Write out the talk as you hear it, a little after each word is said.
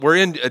We're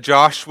in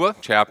Joshua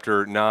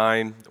chapter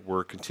 9.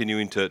 We're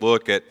continuing to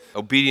look at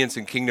obedience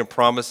and kingdom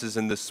promises.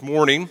 And this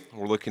morning,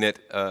 we're looking at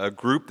a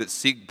group that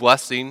seek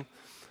blessing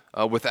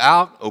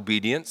without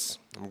obedience.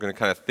 We're going to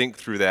kind of think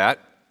through that.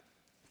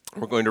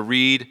 We're going to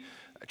read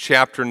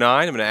chapter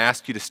 9. I'm going to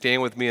ask you to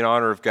stand with me in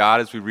honor of God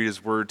as we read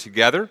His Word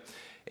together.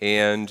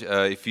 And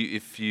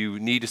if you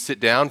need to sit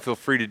down, feel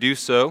free to do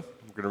so.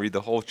 We're going to read the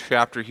whole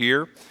chapter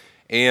here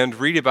and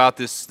read about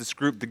this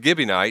group, the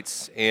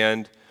Gibeonites,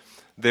 and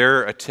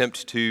their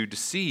attempt to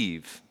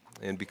deceive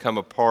and become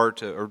a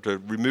part or to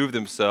remove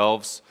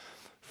themselves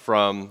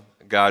from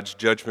God's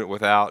judgment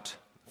without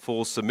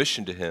full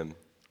submission to Him.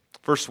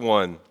 Verse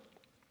 1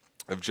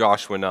 of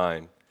Joshua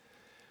 9.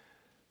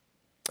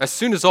 As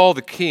soon as all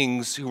the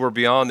kings who were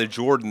beyond the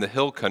Jordan, the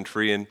hill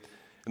country, and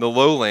in the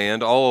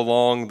lowland, all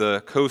along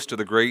the coast of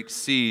the Great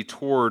Sea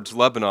towards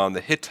Lebanon,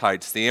 the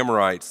Hittites, the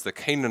Amorites, the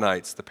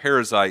Canaanites, the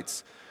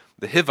Perizzites,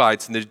 the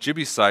Hivites, and the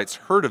Jebusites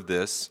heard of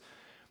this,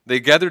 they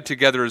gathered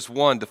together as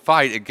one to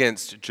fight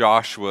against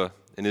Joshua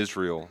and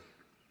Israel.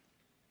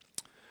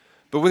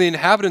 But when the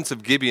inhabitants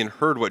of Gibeon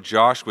heard what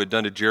Joshua had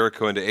done to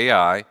Jericho and to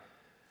Ai,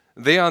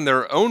 they on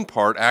their own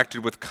part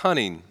acted with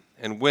cunning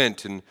and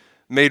went and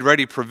made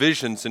ready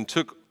provisions and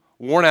took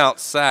worn-out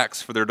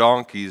sacks for their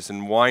donkeys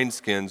and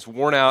wineskins,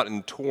 worn out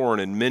and torn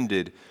and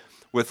mended,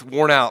 with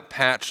worn-out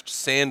patched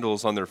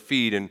sandals on their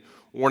feet and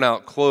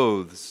worn-out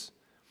clothes.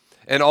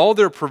 And all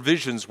their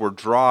provisions were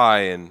dry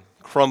and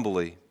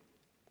crumbly.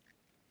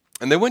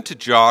 And they went to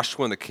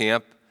Joshua in the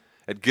camp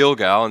at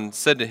Gilgal and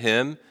said to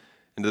him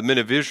and to the men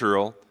of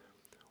Israel,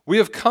 "We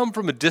have come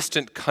from a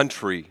distant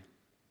country,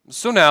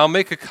 so now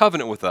make a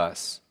covenant with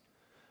us."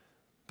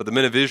 But the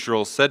men of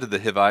Israel said to the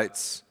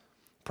Hivites,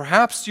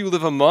 "Perhaps you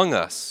live among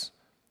us,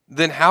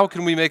 then how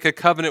can we make a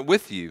covenant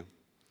with you?"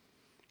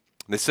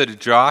 And they said to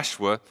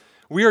Joshua,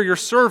 "We are your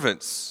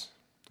servants."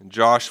 And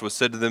Joshua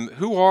said to them,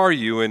 "Who are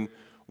you and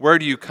where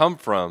do you come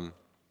from?"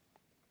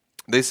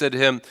 They said to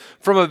him,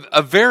 "From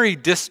a very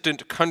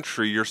distant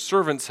country your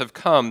servants have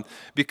come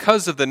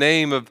because of the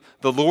name of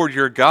the Lord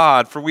your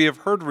God, for we have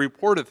heard a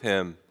report of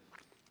him,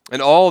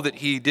 and all that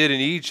he did in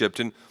Egypt,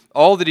 and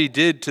all that he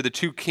did to the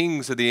two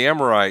kings of the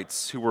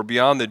Amorites who were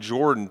beyond the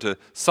Jordan, to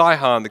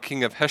Sihon the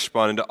king of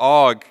Heshbon, and to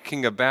Og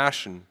king of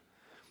Bashan,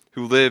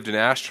 who lived in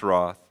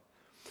Ashtaroth.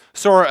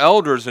 So our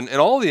elders and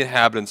all the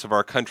inhabitants of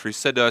our country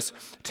said to us,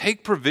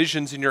 'Take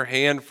provisions in your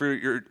hand for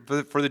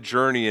the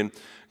journey, and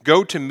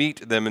go to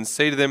meet them and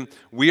say to them,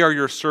 "We are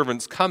your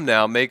servants. Come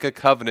now, make a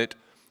covenant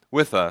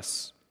with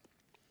us.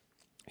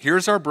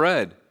 Here's our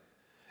bread.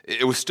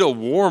 It was still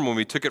warm when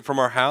we took it from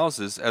our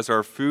houses as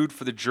our food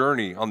for the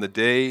journey on the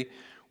day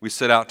we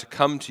set out to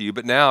come to you.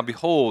 But now,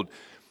 behold,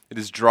 it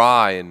is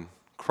dry and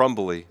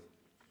crumbly.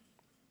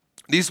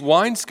 These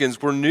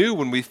wineskins were new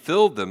when we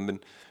filled them,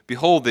 and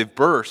behold, they've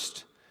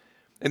burst.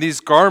 And these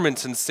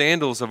garments and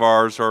sandals of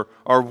ours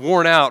are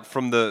worn out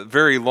from the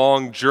very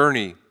long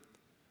journey."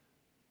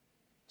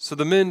 So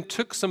the men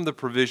took some of the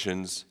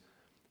provisions,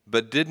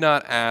 but did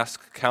not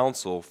ask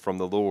counsel from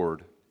the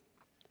Lord.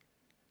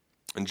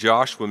 And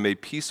Joshua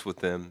made peace with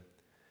them,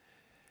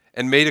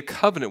 and made a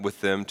covenant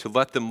with them to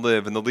let them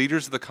live, and the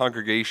leaders of the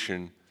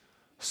congregation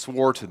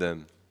swore to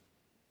them.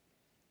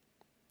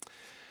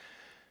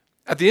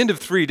 At the end of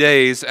 3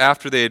 days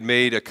after they had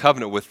made a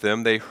covenant with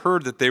them, they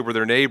heard that they were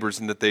their neighbors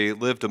and that they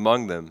lived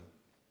among them.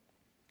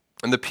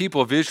 And the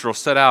people of Israel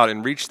set out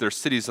and reached their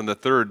cities on the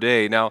third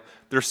day. Now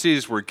their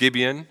cities were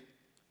Gibeon,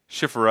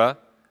 Shiphrah,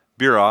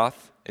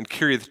 Beeroth, and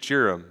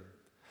Kiriath-Jearim.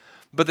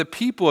 But the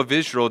people of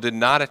Israel did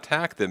not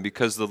attack them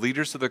because the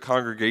leaders of the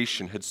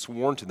congregation had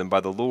sworn to them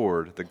by the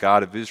Lord, the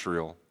God of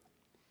Israel.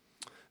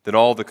 Then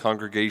all the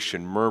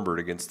congregation murmured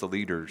against the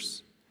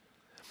leaders.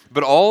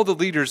 But all the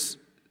leaders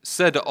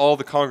said to all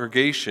the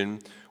congregation,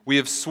 "We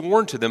have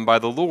sworn to them by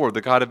the Lord, the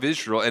God of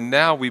Israel, and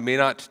now we may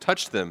not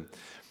touch them.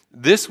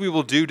 This we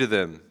will do to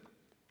them.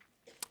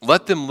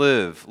 Let them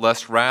live,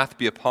 lest wrath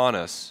be upon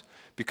us,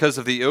 because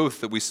of the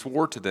oath that we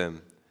swore to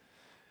them."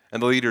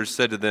 And the leaders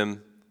said to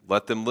them,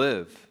 "Let them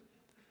live."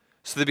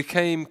 So they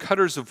became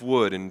cutters of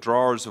wood and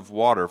drawers of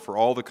water for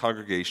all the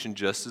congregation,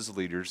 just as the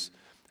leaders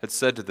had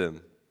said to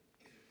them.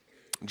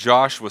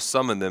 Joshua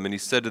summoned them, and he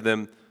said to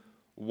them,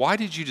 "Why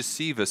did you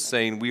deceive us,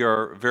 saying, 'We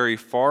are very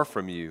far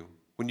from you,'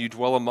 when you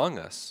dwell among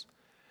us?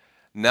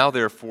 Now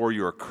therefore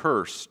you are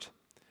cursed,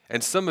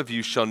 and some of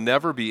you shall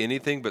never be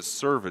anything but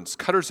servants,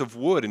 cutters of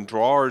wood and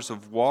drawers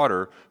of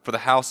water for the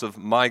house of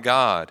my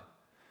God."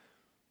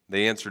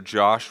 They answered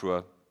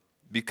Joshua,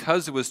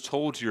 "Because it was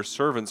told to your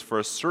servants for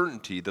a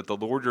certainty that the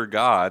Lord your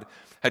God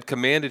had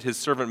commanded his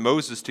servant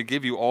Moses to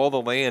give you all the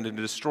land and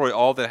to destroy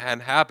all the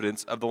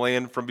inhabitants of the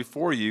land from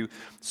before you.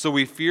 So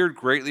we feared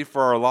greatly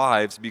for our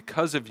lives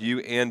because of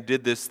you and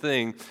did this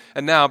thing.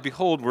 And now,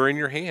 behold, we're in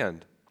your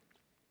hand.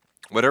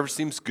 Whatever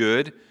seems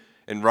good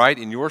and right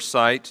in your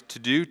sight to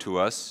do to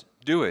us,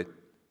 do it."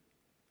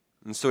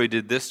 And so he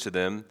did this to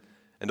them,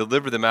 and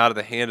delivered them out of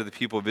the hand of the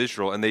people of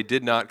Israel, and they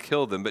did not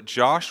kill them. But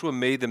Joshua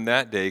made them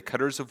that day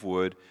cutters of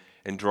wood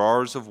and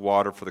drawers of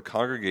water for the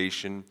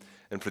congregation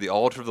and for the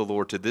altar of the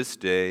Lord to this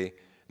day, and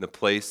in the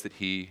place that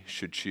he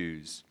should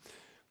choose.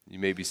 You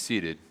may be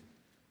seated.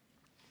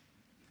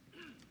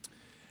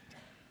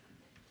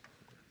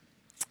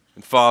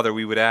 And Father,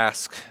 we would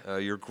ask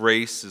your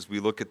grace as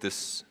we look at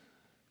this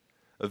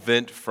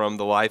event from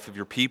the life of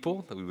your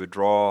people, that we would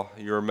draw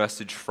your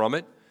message from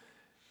it,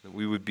 that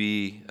we would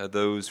be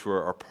those who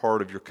are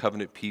part of your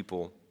covenant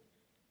people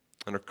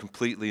and are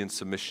completely in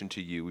submission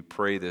to you. We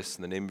pray this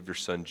in the name of your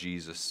Son,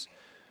 Jesus.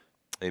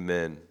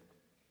 Amen.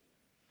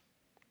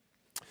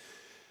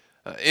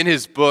 In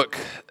his book,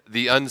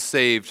 The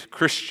Unsaved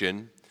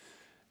Christian,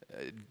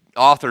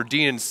 author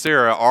Dean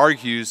Inserra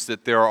argues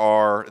that there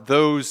are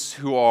those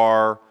who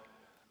are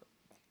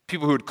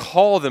people who would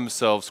call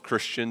themselves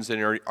Christians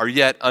and are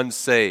yet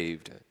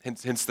unsaved,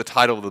 hence the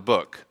title of the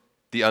book,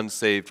 The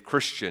Unsaved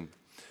Christian.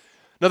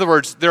 In other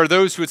words, there are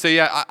those who would say,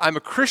 yeah, I'm a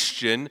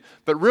Christian,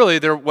 but really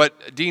they're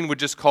what Dean would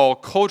just call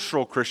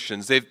cultural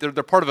Christians. They're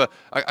part of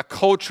a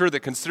culture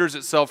that considers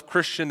itself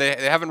Christian. They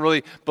haven't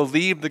really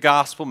believed the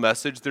gospel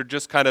message. They're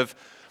just kind of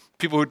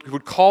people who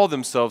would call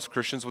themselves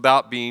Christians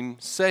without being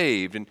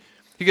saved. And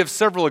he gives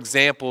several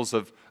examples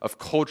of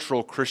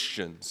cultural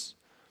Christians.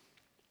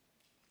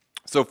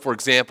 So, for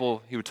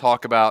example, he would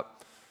talk about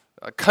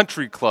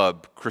country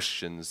club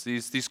Christians.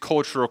 These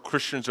cultural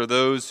Christians are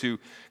those who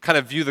kind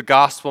of view the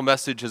gospel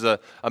message as a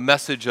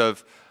message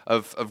of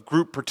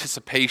group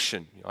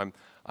participation.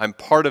 I'm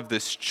part of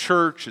this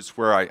church. It's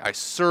where I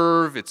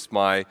serve. It's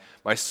my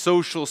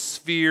social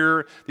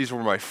sphere. These are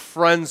where my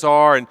friends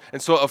are. And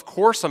so, of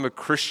course, I'm a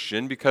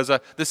Christian because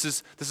this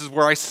is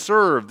where I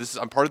serve.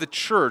 I'm part of the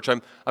church.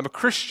 I'm a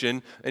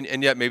Christian,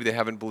 and yet maybe they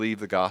haven't believed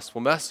the gospel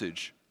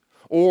message.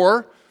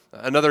 Or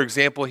another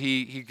example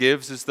he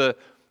gives is the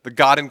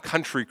God and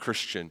country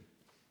Christian.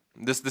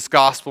 This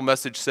gospel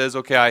message says,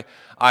 okay,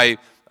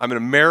 I'm an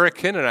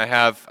American and I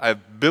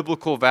have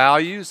biblical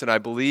values, and I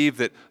believe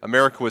that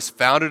America was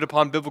founded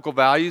upon biblical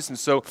values. And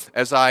so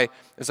as I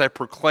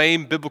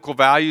proclaim biblical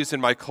values in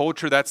my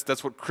culture,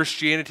 that's what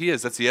Christianity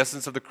is. That's the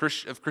essence of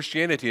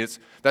Christianity.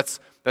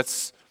 That's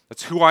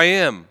who I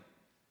am.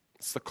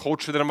 It's the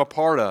culture that I'm a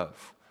part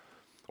of.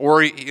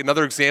 Or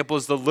another example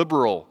is the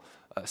liberal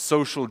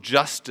social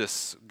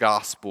justice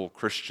gospel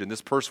Christian.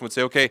 This person would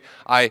say, okay,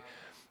 I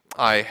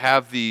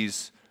have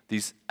these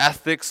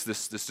ethics,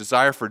 this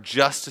desire for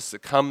justice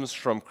that comes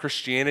from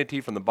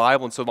Christianity, from the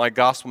Bible, and so my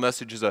gospel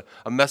message is a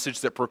message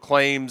that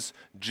proclaims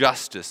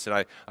justice,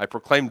 and I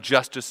proclaim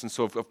justice, and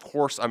so of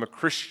course I'm a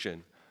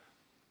Christian.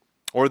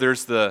 Or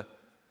there's the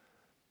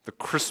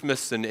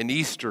Christmas and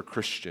Easter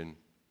Christian.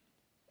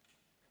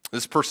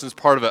 This person is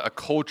part of a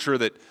culture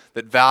that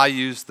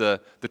values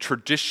the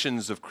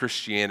traditions of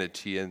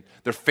Christianity, and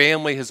their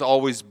family has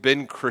always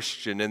been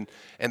Christian, and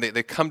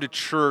they come to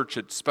church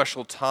at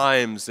special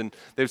times, and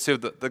they would say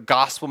the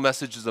gospel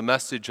message is a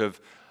message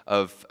of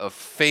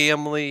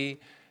family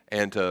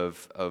and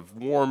of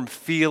warm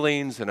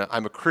feelings, and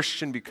I'm a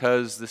Christian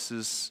because this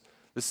is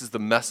the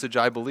message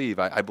I believe.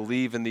 I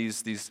believe in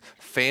these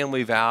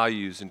family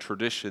values and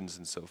traditions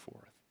and so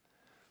forth.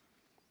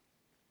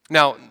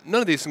 Now,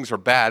 none of these things are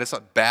bad. It's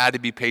not bad to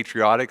be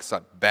patriotic. It's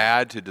not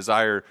bad to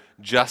desire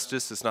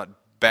justice. It's not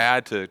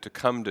bad to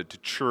come to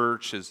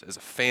church as a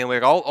family.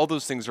 All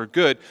those things are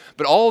good.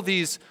 But all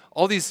these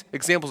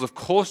examples of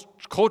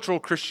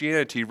cultural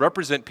Christianity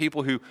represent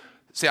people who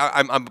say,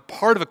 I'm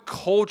part of a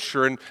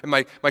culture, and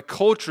my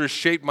culture has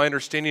shaped my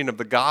understanding of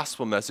the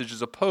gospel message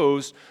as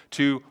opposed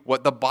to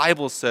what the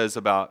Bible says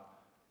about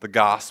the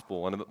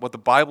gospel and what the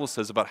Bible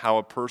says about how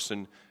a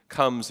person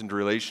comes into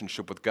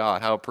relationship with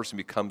God, how a person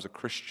becomes a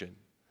Christian.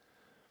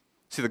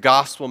 See, the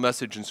gospel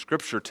message in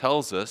Scripture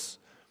tells us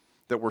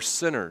that we're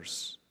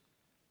sinners,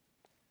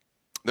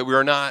 that we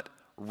are not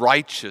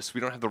righteous.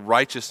 We don't have the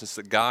righteousness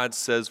that God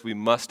says we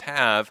must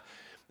have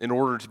in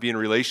order to be in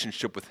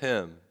relationship with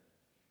Him.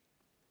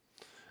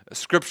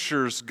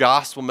 Scripture's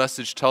gospel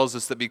message tells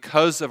us that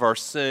because of our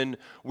sin,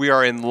 we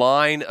are in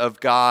line of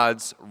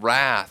God's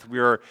wrath. We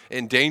are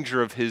in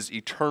danger of His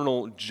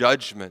eternal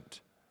judgment.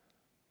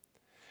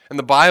 And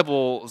the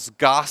Bible's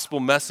gospel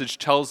message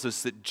tells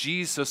us that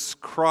Jesus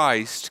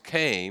Christ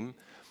came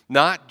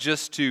not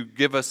just to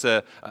give us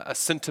a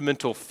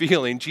sentimental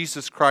feeling.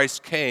 Jesus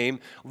Christ came,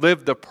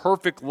 lived the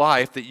perfect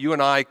life that you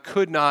and I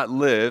could not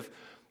live,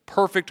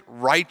 perfect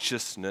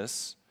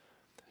righteousness,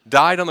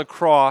 died on the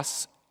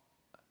cross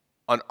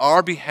on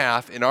our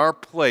behalf, in our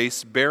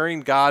place,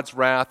 bearing God's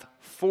wrath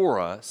for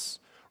us,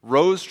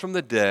 rose from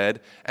the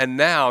dead, and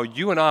now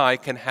you and I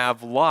can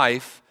have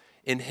life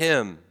in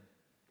Him.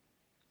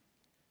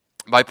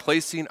 By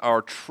placing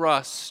our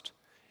trust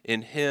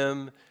in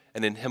Him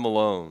and in Him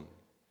alone,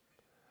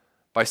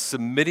 by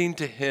submitting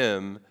to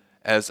Him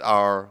as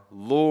our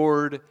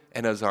Lord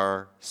and as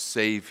our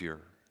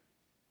Savior.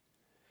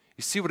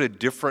 You see what a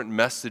different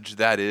message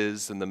that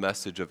is than the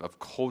message of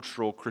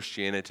cultural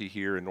Christianity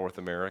here in North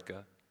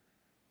America?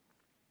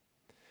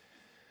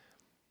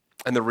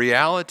 And the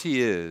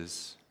reality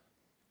is,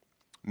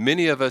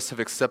 many of us have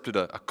accepted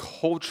a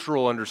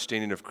cultural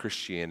understanding of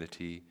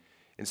Christianity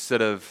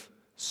instead of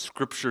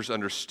Scripture's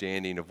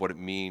understanding of what it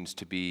means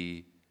to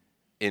be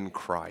in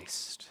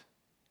Christ.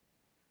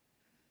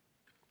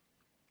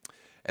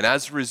 And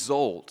as a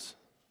result,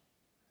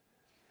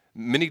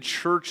 many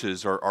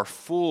churches are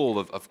full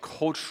of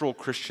cultural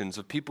Christians,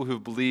 of people who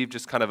believe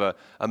just kind of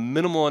a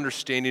minimal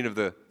understanding of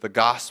the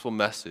gospel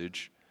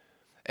message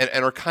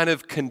and are kind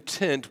of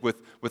content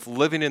with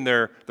living in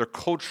their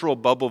cultural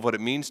bubble of what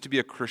it means to be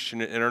a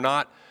Christian and are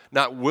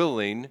not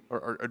willing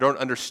or don't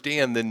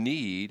understand the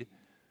need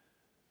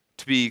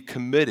to be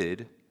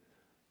committed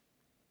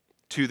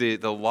to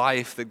the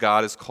life that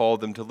God has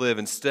called them to live.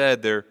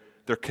 Instead, they're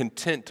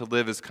content to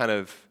live as kind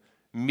of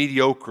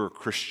mediocre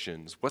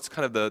Christians. What's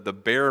kind of the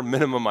bare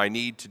minimum I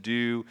need to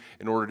do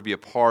in order to be a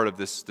part of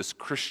this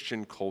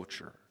Christian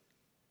culture?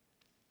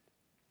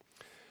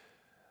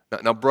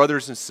 Now,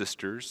 brothers and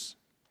sisters,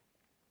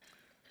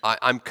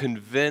 I'm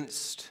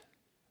convinced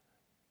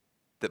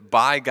that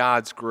by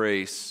God's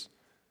grace,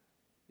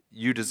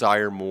 you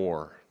desire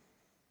more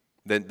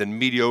than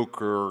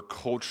mediocre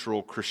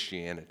cultural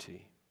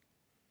Christianity.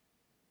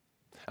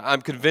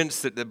 I'm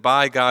convinced that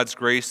by God's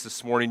grace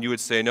this morning, you would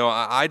say, no,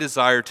 I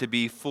desire to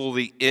be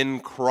fully in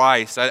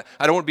Christ. I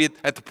don't want to be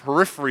at the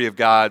periphery of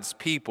God's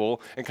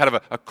people and kind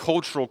of a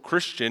cultural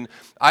Christian.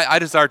 I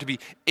desire to be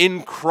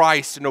in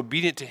Christ and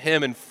obedient to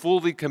Him and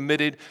fully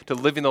committed to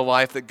living the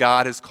life that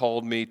God has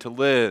called me to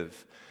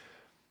live.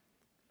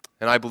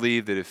 And I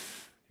believe that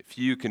if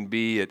you can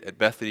be at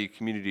Bethany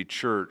Community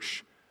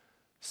Church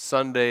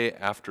Sunday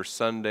after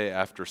Sunday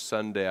after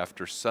Sunday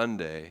after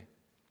Sunday,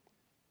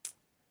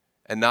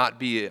 and not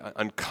be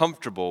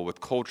uncomfortable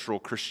with cultural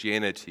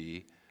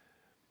Christianity,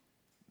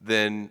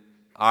 then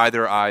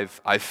either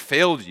I've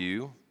failed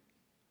you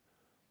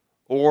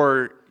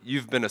or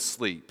you've been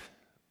asleep,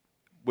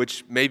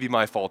 which may be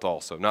my fault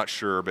also. Not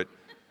sure, but,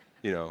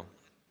 In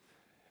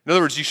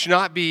other words, you should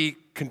not be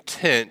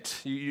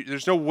content.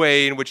 There's no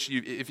way in which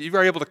if you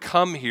are able to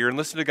come here and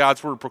listen to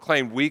God's word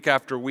proclaimed week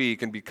after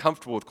week and be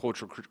comfortable with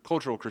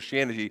cultural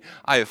Christianity,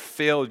 I have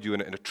failed you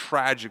in a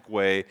tragic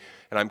way,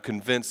 and I'm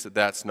convinced that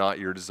that's not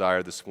your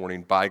desire this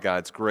morning by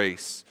God's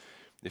grace.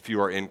 If you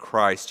are in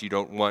Christ, you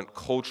don't want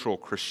cultural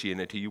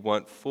Christianity. You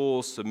want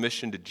full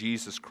submission to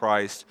Jesus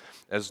Christ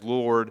as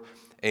Lord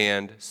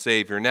and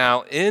Savior.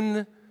 Now,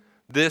 in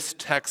this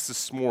text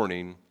this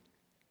morning,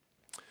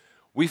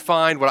 we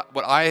find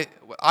what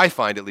I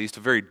find at least a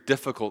very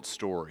difficult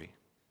story.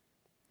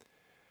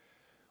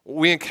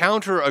 We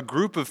encounter a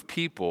group of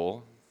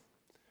people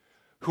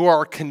who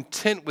are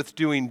content with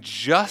doing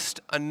just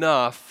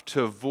enough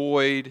to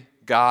avoid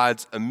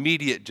God's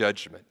immediate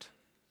judgment.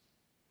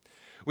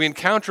 We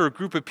encounter a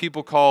group of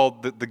people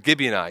called the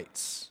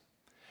Gibeonites.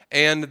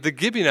 And the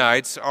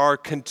Gibeonites are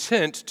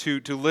content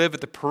to live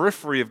at the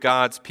periphery of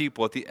God's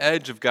people, at the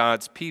edge of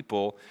God's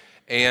people,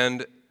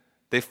 and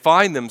they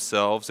find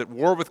themselves at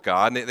war with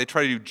God, and they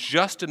try to do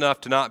just enough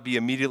to not be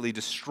immediately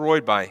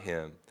destroyed by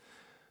Him.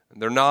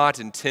 And they're not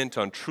intent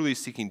on truly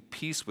seeking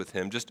peace with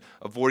Him, just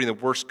avoiding the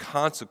worst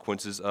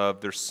consequences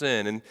of their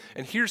sin.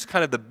 And here's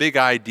kind of the big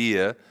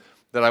idea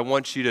that I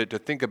want you to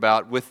think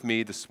about with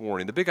me this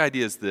morning. The big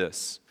idea is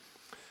this.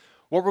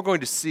 What we're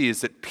going to see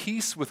is that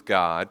peace with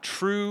God,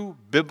 true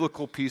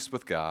biblical peace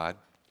with God,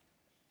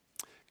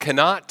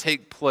 cannot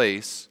take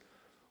place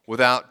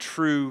without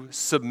true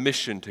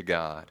submission to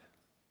God.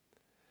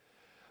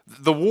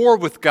 The war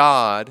with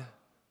God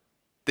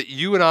that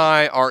you and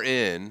I are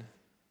in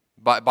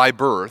by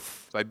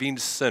birth, by being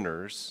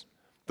sinners,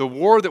 the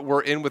war that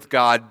we're in with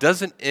God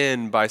doesn't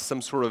end by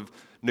some sort of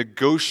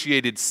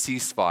negotiated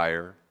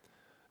ceasefire.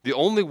 The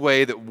only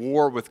way that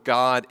war with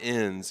God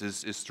ends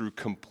is through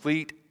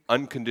complete,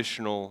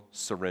 unconditional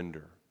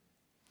surrender.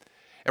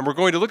 And we're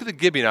going to look at the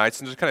Gibeonites,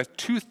 and there's kind of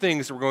two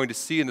things that we're going to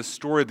see in the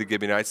story of the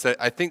Gibeonites that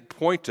I think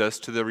point us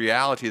to the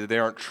reality that they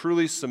aren't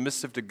truly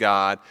submissive to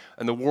God,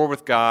 and the war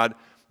with God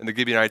and the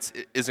Gibeonites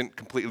isn't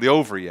completely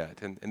over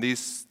yet. And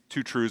these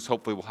two truths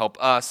hopefully will help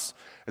us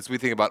as we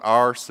think about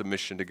our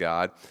submission to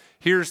God.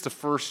 Here's the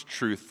first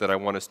truth that I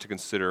want us to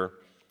consider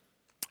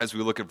as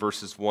we look at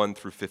verses 1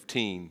 through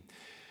 15.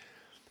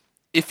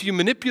 If you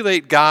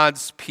manipulate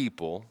God's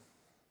people,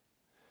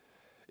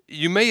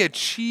 you may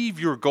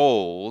achieve your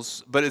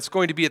goals, but it's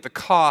going to be at the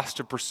cost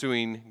of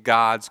pursuing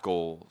God's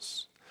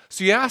goals.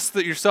 So you ask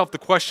yourself the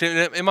question,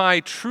 am I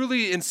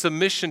truly in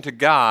submission to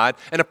God?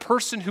 And a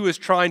person who is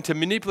trying to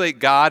manipulate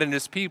God and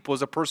His people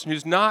is a person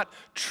who's not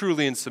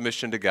truly in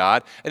submission to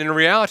God. And in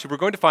reality, we're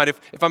going to find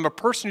if I'm a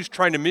person who's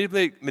trying to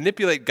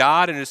manipulate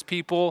God and His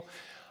people,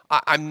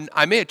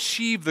 I may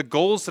achieve the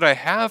goals that I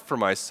have for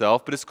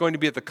myself, but it's going to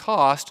be at the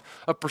cost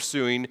of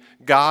pursuing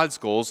God's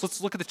goals.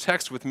 Let's look at the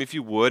text with me, if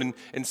you would,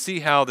 and see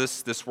how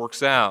this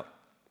works out.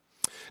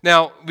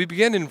 Now, we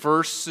begin in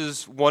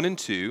verses 1 and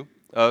 2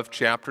 of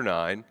chapter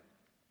 9.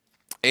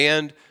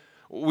 And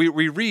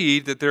we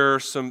read that there are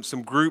some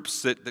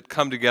groups that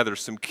come together,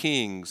 some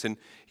kings. And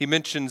he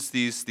mentions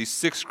these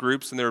 6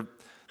 groups, and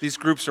these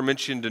groups are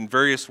mentioned in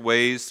various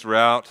ways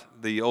throughout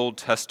the Old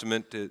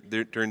Testament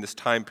during this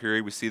time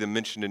period. We see them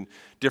mentioned in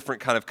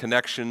different kind of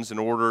connections and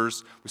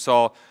orders. We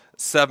saw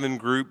 7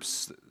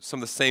 groups, some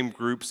of the same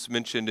groups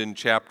mentioned in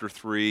chapter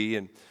 3.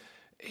 And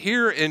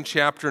here in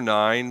chapter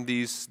 9,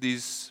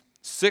 these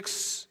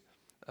 6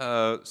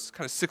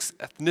 kind of six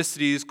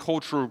ethnicities,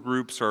 cultural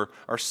groups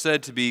are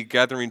said to be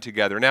gathering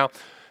together. Now,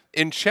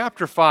 in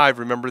chapter 5,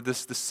 remember the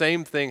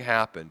same thing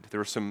happened. There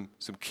were some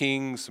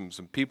kings,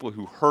 some people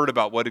who heard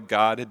about what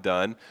God had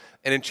done.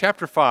 And in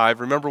chapter 5,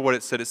 remember what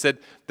it said? It said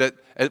that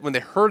when they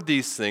heard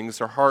these things,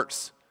 their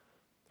hearts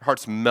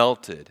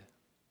melted.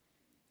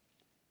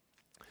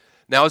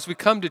 Now, as we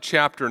come to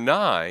chapter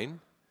 9,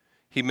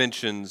 he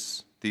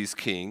mentions these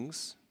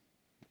kings,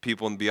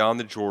 people beyond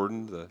the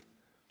Jordan,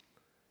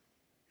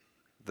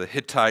 the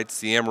Hittites,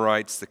 the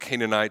Amorites, the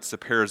Canaanites, the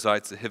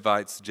Perizzites, the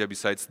Hivites, the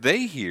Jebusites.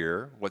 They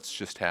hear what's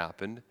just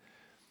happened,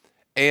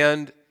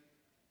 and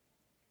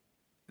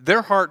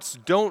their hearts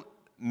don't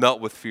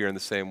melt with fear in the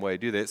same way,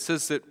 do they? It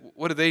says that,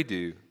 what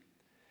do?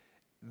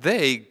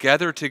 They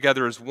gather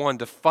together as one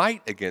to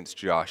fight against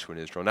Joshua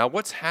and Israel. Now,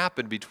 what's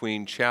happened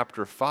between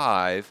chapter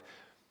 5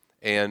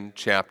 and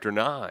chapter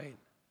 9?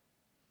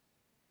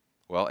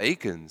 Well,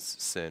 Achan's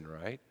sin,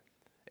 right?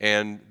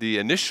 And the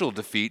initial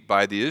defeat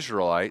by the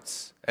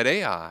Israelites at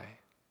Ai.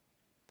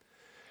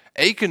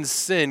 Achan's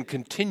sin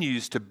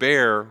continues to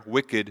bear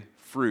wicked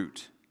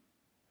fruit.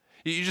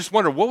 You just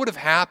wonder, what would have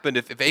happened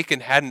if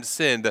Achan hadn't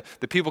sinned?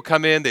 The people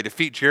come in, they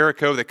defeat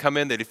Jericho, they come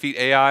in, they defeat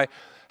Ai.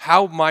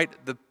 How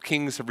might the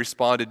kings have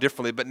responded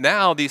differently? But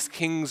now these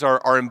kings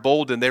are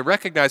emboldened. They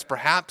recognize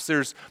perhaps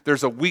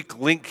there's a weak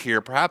link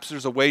here. Perhaps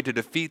there's a way to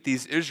defeat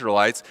these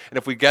Israelites. And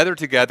if we gather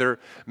together,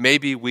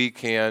 maybe we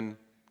can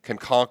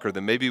conquer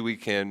them. Maybe we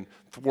can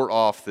thwart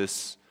off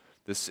this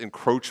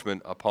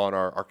encroachment upon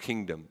our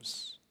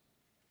kingdoms.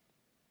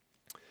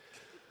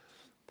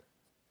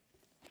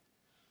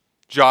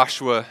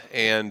 Joshua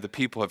and the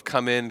people have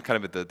come in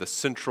kind of at the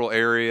central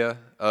area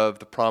of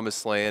the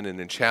Promised Land, and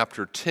in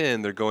chapter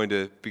 10, they're going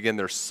to begin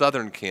their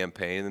southern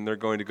campaign, and they're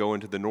going to go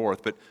into the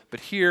north. But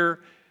here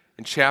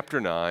in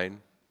chapter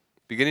 9,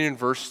 beginning in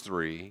verse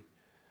 3,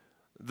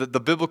 the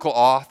biblical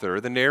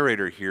author, the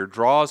narrator here,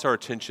 draws our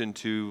attention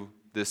to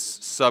this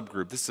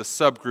subgroup. This is a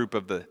subgroup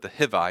of the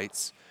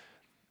Hivites,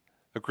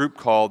 a group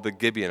called the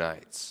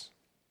Gibeonites.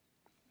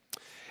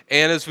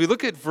 And as we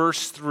look at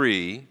verse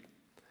 3,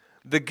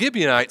 the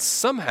Gibeonites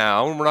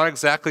somehow, and we're not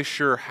exactly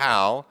sure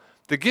how,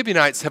 the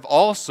Gibeonites have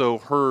also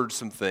heard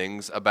some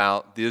things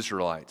about the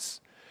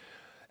Israelites.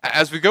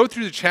 As we go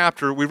through the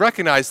chapter, we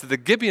recognize that the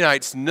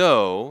Gibeonites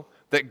know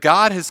that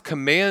God has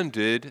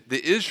commanded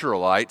the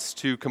Israelites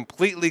to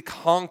completely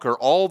conquer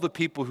all the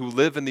people who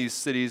live in these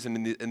cities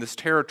and in this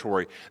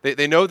territory.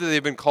 They know that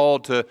they've been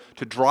called to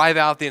drive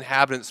out the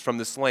inhabitants from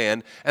this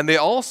land, and they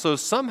also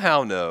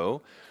somehow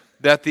know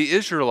that the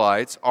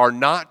Israelites are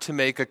not to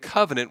make a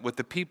covenant with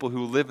the people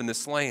who live in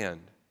this land.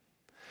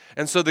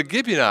 And so the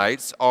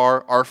Gibeonites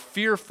are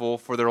fearful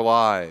for their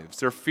lives.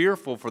 They're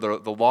fearful for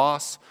the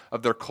loss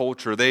of their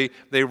culture.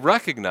 They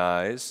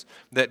recognize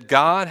that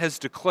God has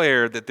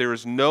declared that there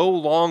is no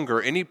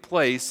longer any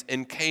place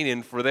in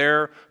Canaan for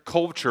their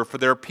culture, for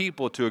their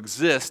people to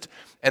exist,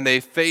 and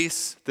they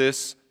face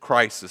this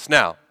crisis.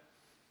 Now,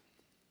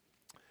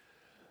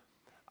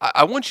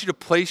 I want you to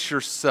place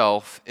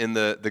yourself in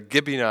the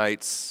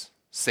Gibeonites'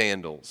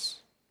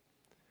 sandals.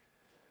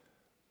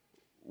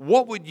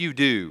 What would you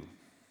do?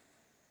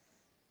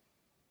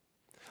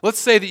 Let's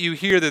say that you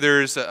hear that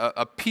there's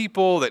a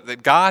people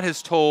that God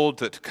has told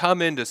to come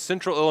into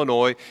central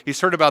Illinois. He's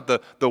heard about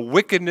the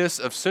wickedness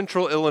of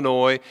central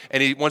Illinois,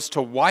 and he wants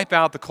to wipe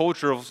out the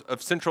culture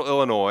of central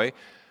Illinois.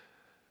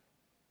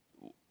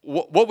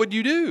 What would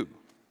you do?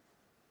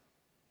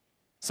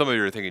 Some of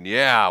you are thinking,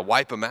 yeah,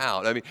 wipe them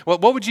out. I mean,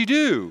 what would you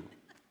do?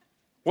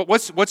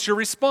 What's your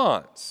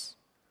response?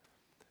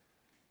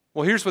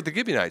 Well, here's what the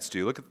Gibeonites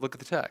do. Look at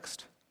the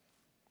text.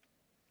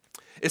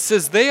 It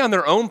says they on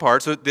their own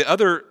part,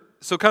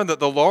 so kind of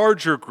the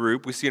larger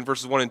group we see in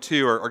verses 1 and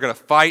 2 are going to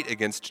fight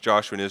against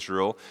Joshua and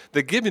Israel.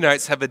 The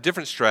Gibeonites have a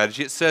different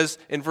strategy. It says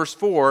in verse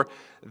 4,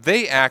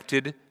 they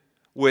acted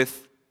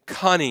with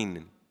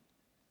cunning.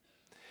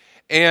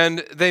 And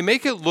they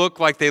make it look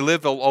like they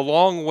live a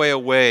long way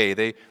away.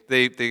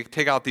 They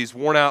take out these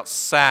worn-out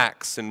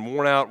sacks and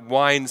worn-out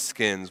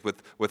wineskins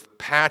with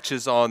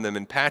patches on them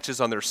and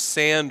patches on their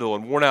sandal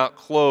and worn-out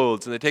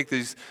clothes. And they take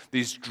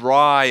these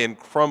dry and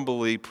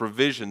crumbly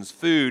provisions,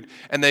 food,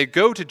 and they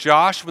go to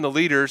Joshua and the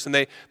leaders, and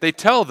they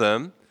tell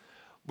them,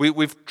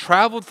 We've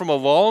traveled from a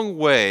long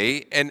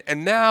way, and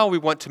now we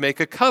want to make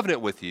a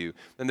covenant with you.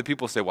 And the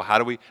people say, well, how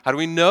do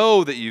we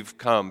know that you've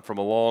come from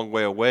a long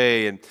way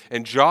away?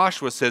 And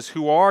Joshua says,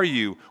 who are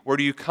you? Where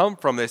do you come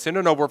from? They say,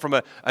 no, we're from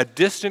a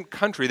distant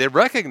country. They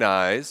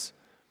recognize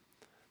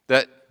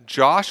that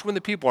Joshua and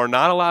the people are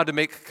not allowed to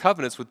make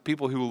covenants with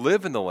people who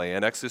live in the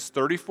land. Exodus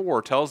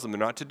 34 tells them they're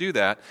not to do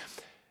that.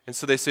 And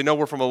so they say, no,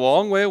 we're from a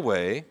long way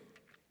away.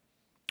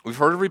 We've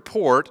heard a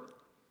report. It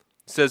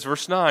says,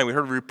 verse 9, we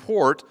heard a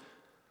report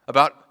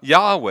about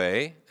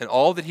Yahweh and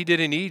all that he did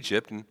in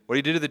Egypt and what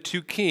he did to the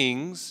two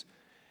kings.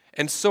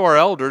 And so our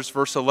elders,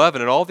 verse 11,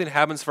 and all the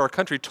inhabitants of our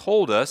country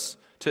told us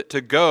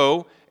to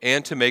go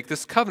and to make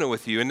this covenant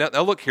with you. And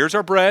now look, here's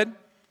our bread.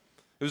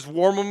 It was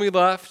warm when we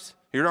left.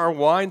 Here are our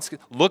wines.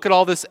 Look at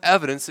all this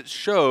evidence that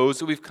shows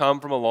that we've come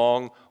from a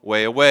long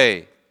way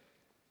away.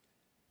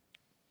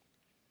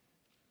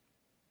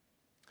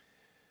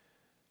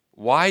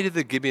 Why did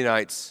the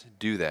Gibeonites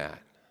do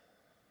that?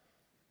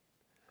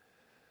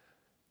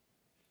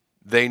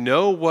 They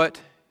know what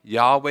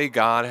Yahweh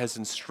God has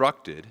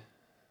instructed,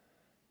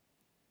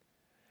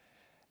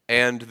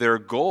 and their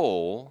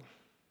goal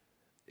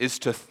is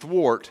to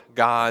thwart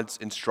God's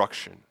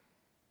instruction,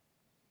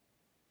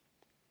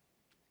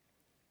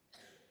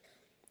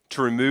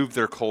 to remove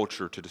their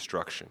culture to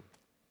destruction.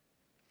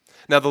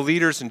 Now the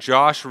leaders in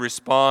Joshua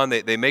respond,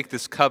 they make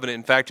this covenant.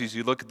 In fact, as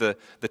you look at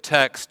the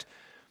text,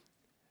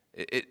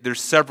 there's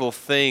several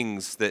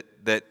things that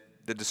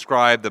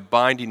describe the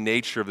binding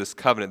nature of this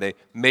covenant. They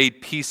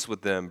made peace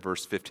with them,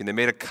 verse 15. They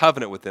made a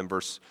covenant with them,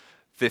 verse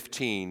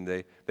 15.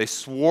 They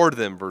swore to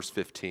them, verse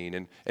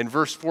 15. And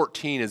verse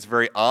 14 is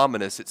very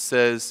ominous. It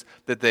says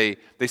that they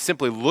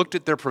simply looked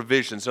at their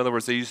provisions. In other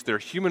words, they used their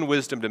human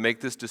wisdom to make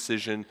this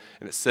decision,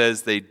 and it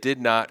says they did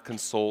not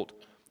consult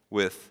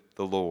with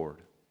the Lord.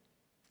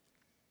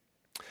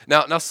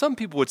 Now some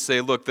people would say,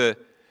 look, the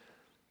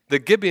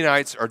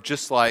Gibeonites are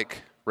just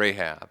like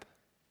Rahab.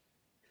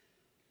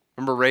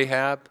 Remember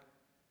Rahab?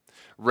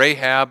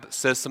 Rahab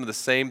says some of the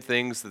same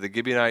things that the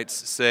Gibeonites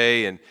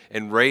say,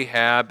 and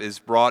Rahab is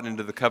brought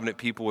into the covenant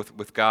people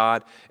with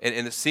God.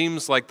 And it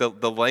seems like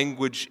the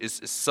language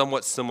is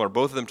somewhat similar.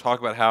 Both of them talk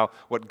about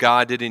what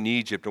God did in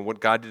Egypt and what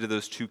God did to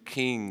those two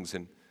kings.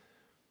 And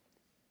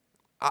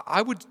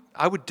I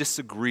would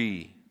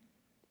disagree.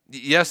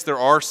 Yes, there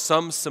are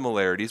some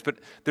similarities, but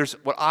there's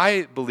what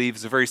I believe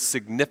is a very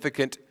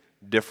significant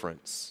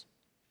difference.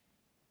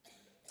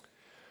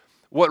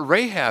 What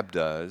Rahab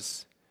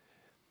does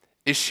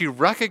is she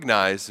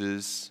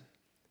recognizes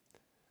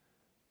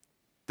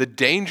the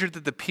danger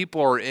that the people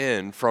are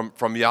in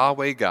from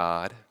Yahweh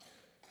God,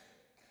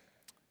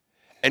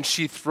 and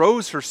she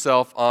throws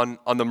herself on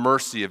the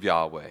mercy of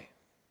Yahweh.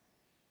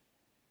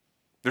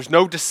 There's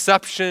no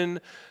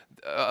deception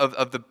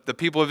of the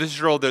people of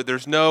Israel.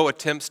 There's no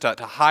attempts to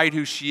hide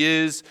who she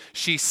is.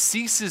 She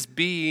ceases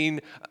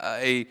being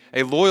a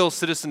loyal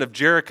citizen of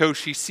Jericho.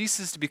 She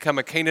ceases to become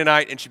a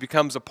Canaanite, and she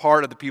becomes a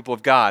part of the people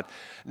of God.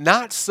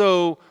 Not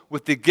so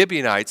with the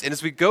Gibeonites. And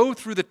as we go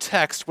through the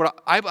text,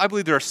 I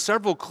believe there are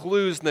several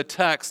clues in the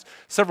text,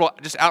 several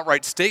just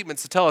outright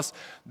statements to tell us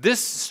this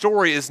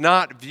story is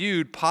not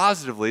viewed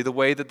positively the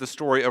way that the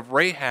story of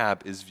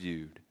Rahab is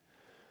viewed.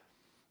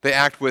 They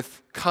act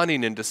with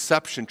cunning and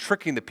deception,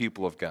 tricking the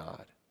people of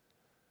God.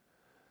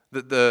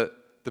 The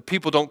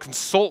people don't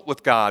consult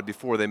with God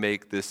before they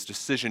make this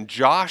decision.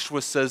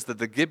 Joshua says that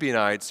the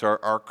Gibeonites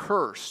are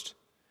cursed.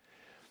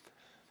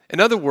 In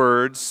other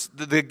words,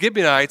 the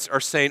Gibeonites are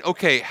saying,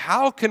 okay,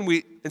 how can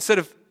we, instead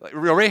of,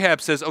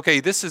 Rahab says,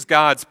 okay, this is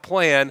God's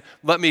plan,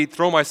 let me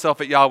throw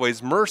myself at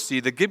Yahweh's mercy.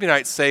 The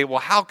Gibeonites say, well,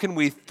 how can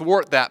we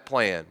thwart that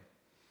plan?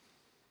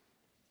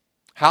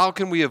 How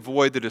can we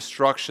avoid the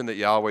destruction that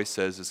Yahweh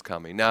says is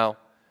coming? Now,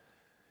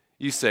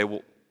 you say,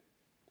 well,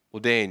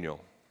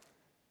 Daniel,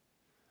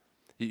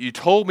 you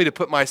told me to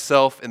put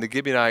myself in the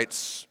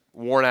Gibeonites'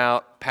 worn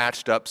out,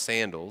 patched up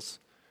sandals.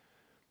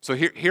 So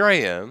here I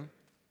am.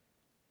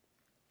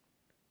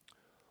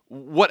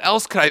 What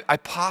else could I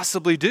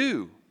possibly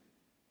do?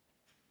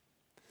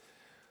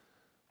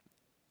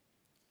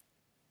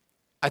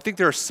 I think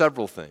there are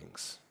several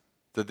things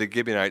that the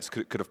Gibeonites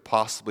could have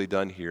possibly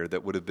done here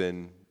that would have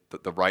been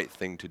the right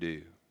thing to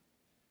do.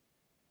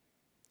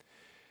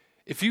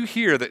 If you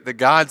hear that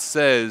God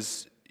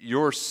says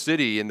your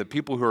city and the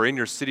people who are in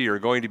your city are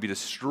going to be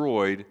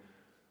destroyed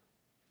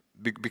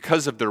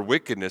because of their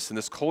wickedness, and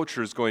this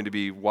culture is going to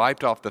be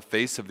wiped off the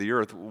face of the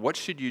earth, what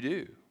should you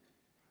do?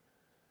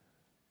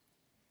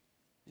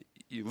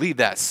 You leave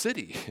that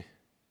city. You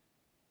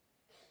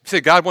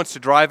say, God wants to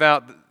drive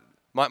out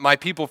my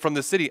people from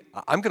the city.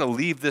 I'm going to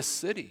leave this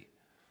city.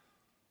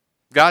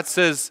 God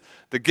says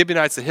the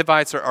Gibeonites, the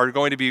Hivites are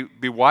going to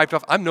be wiped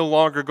off. I'm no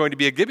longer going to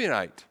be a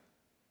Gibeonite.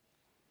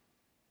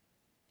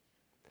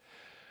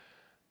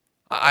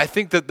 I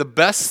think that the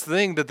best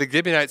thing that the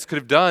Gibeonites could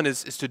have done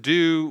is to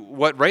do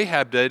what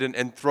Rahab did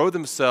and throw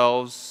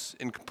themselves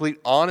in complete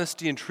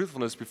honesty and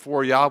truthfulness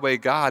before Yahweh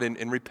God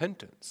in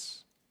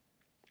repentance.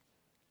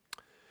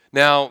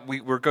 Now,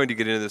 we're going to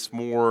get into this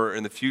more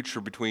in the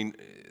future between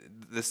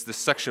this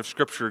section of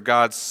Scripture,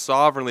 God's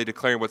sovereignly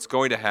declaring what's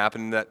going to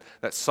happen. That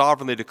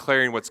sovereignly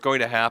declaring what's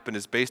going to happen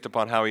is based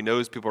upon how He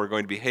knows people are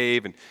going to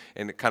behave, and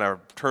it kind of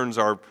turns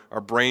our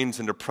brains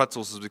into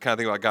pretzels as we kind of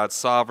think about God's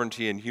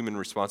sovereignty and human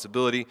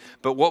responsibility.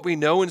 But what we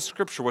know in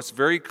Scripture, what's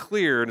very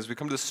clear, and as we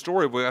come to this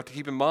story, what we have to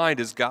keep in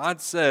mind is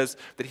God says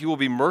that He will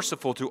be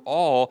merciful to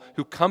all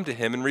who come to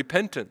Him in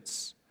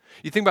repentance.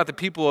 You think about the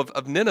people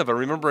of Nineveh.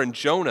 Remember in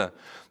Jonah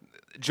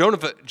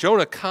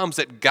comes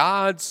at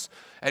God's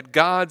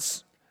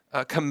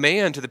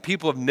command to the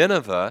people of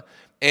Nineveh,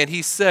 And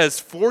he says,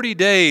 40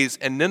 days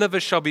and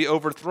Nineveh shall be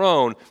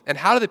overthrown. And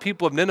how do the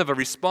people of Nineveh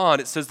respond?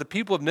 It says the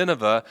people of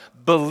Nineveh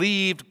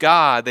believed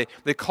God.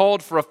 They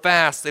called for a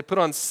fast. They put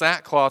on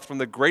sackcloth from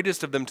the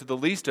greatest of them to the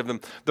least of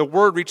them. The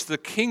word reached the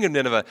king of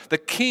Nineveh. The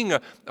king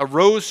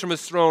arose from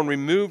his throne,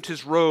 removed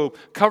his robe,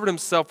 covered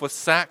himself with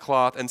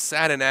sackcloth, and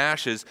sat in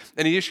ashes.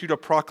 And he issued a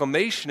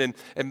proclamation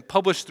and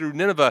published through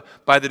Nineveh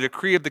by the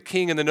decree of the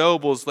king and the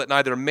nobles, let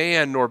neither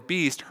man nor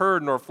beast,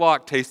 herd nor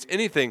flock taste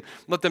anything.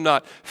 Let them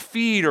not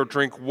feed or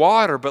drink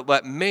water, but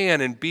let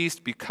man and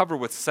beast be covered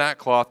with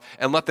sackcloth,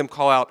 and let them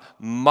call out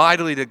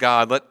mightily to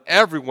God. Let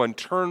everyone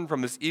turn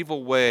from his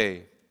evil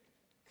way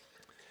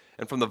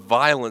and from the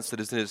violence that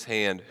is in his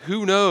hand.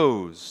 Who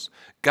knows?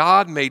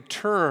 God may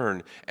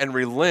turn and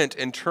relent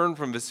and turn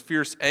from his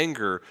fierce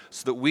anger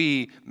so that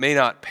we may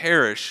not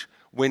perish.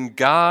 When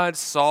God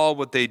saw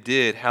what they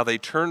did, how they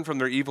turned from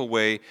their evil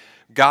way,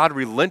 God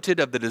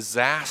relented of the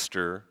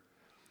disaster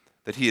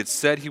that he had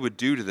said he would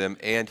do to them,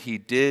 and he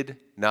did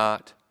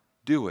not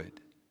do it.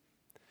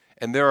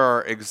 And there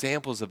are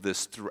examples of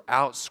this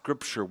throughout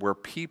Scripture where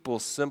people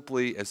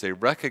simply, as they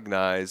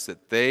recognize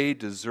that they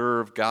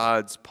deserve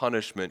God's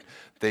punishment,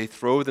 they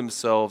throw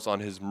themselves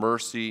on his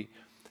mercy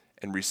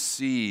and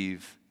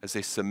receive, as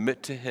they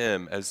submit to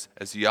him as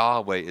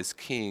Yahweh, as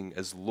King,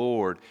 as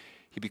Lord,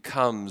 he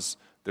becomes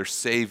their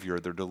Savior,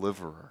 their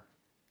deliverer.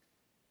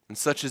 And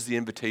such is the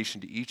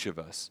invitation to each of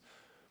us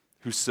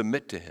who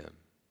submit to him.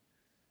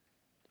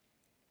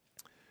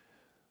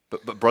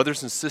 But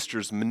brothers and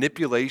sisters,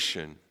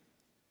 manipulation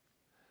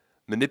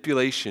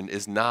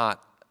is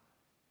not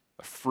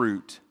a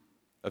fruit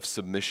of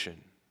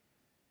submission.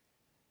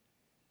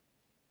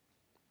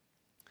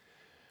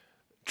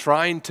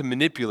 Trying to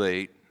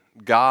manipulate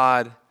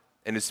God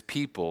and his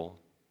people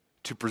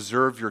to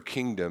preserve your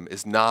kingdom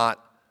is not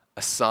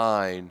a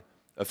sign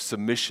of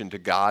submission to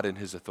God and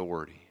his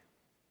authority.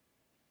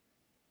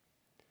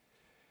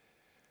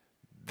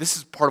 This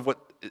is part of what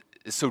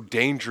is so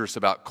dangerous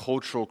about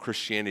cultural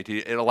Christianity.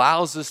 It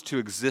allows us to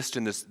exist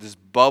in this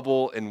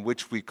bubble in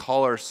which we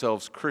call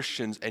ourselves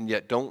Christians and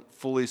yet don't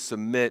fully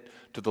submit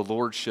to the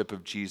lordship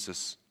of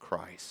Jesus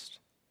Christ.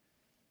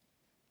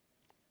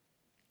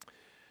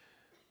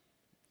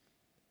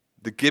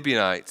 The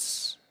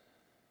Gibeonites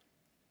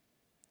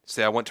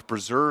say, I want to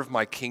preserve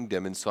my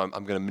kingdom, and so I'm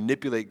going to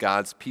manipulate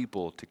God's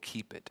people to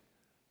keep it.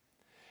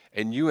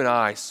 And you and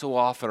I so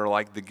often are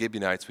like the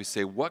Gibeonites. We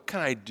say, what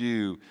can I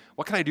do?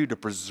 What can I do to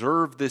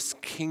preserve this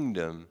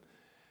kingdom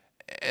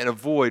and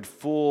avoid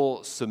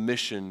full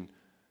submission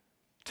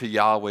to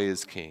Yahweh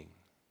as King?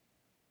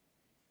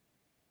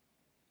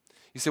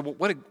 You say, well,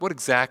 what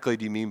exactly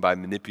do you mean by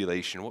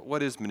manipulation?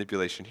 What is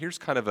manipulation? Here's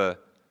kind of a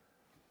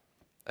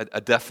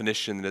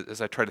definition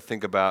as I try to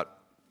think about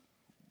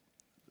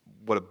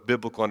what a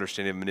biblical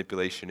understanding of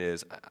manipulation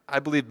is. I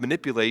believe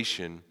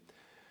manipulation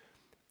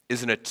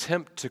is an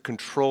attempt to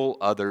control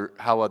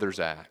how others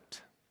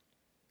act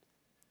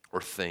or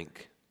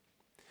think.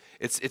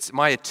 It's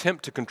my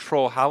attempt to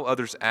control how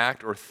others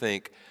act or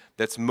think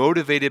that's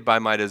motivated by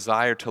my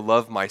desire to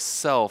love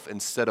myself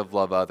instead of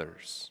love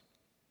others.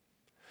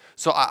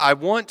 So I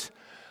want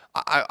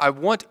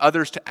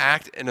others to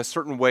act in a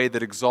certain way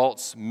that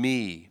exalts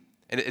me.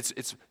 And it's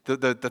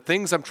the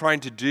things I'm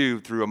trying to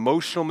do through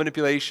emotional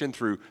manipulation,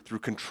 through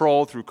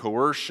control, through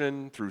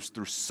coercion,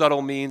 through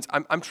subtle means.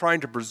 I'm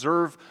trying to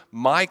preserve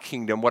my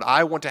kingdom, what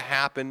I want to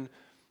happen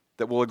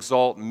that will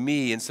exalt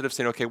me, instead of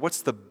saying, okay,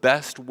 what's the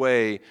best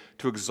way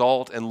to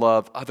exalt and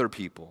love other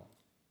people?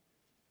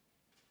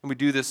 And we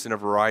do this in a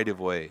variety of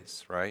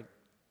ways, right?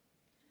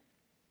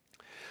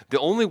 The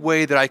only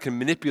way that I can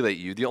manipulate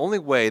you, the only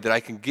way that I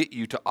can get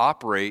you to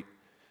operate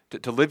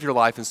to live your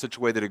life in such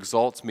a way that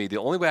exalts me, the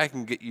only way I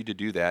can get you to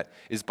do that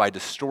is by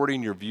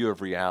distorting your view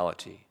of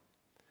reality.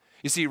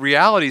 You see,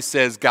 reality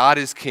says God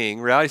is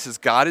king. Reality says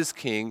God is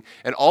king,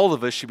 and all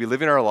of us should be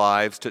living our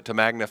lives to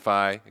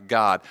magnify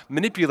God.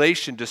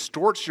 Manipulation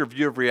distorts your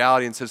view of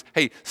reality and says,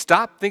 hey,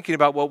 stop thinking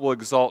about what will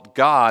exalt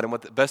God and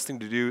what the best thing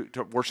to do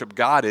to worship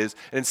God is,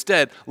 and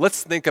instead,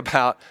 let's think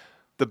about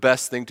the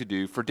best thing to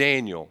do for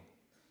Daniel.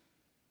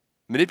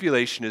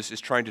 Manipulation is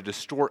trying to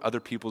distort other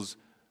people's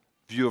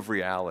view of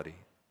reality.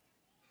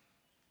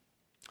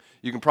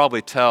 You can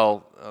probably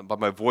tell by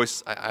my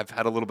voice, I've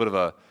had a little bit of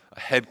a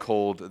head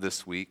cold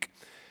this week.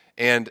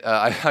 And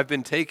I've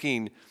been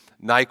taking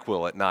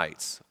NyQuil at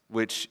nights,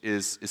 which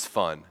is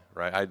fun,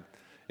 right?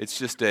 It's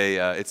just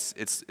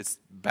it's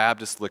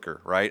Baptist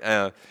liquor, right?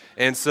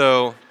 And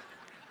so,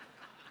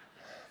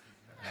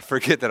 I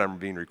forget that I'm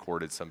being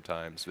recorded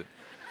sometimes. But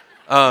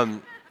I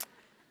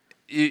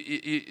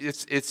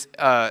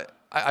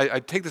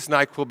take this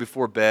NyQuil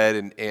before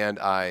bed, and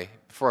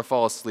before I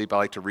fall asleep, I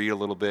like to read a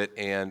little bit,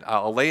 and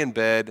I'll lay in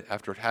bed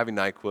after having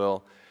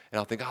NyQuil, and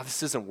I'll think,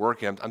 this isn't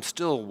working. I'm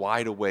still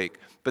wide awake.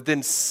 But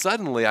then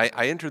suddenly, I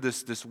enter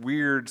this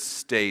weird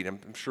state.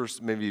 I'm sure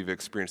maybe you've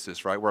experienced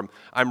this, right? Where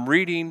I'm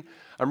reading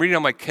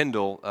on my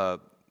Kindle.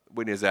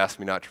 Whitney has asked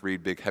me not to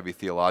read big, heavy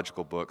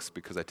theological books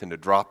because I tend to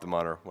drop them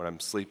on her when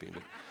I'm sleeping,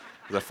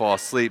 because I fall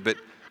asleep. But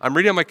I'm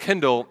reading on my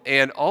Kindle,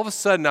 and all of a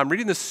sudden, I'm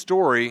reading this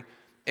story,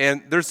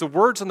 And there's the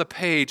words on the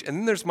page, and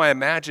then there's my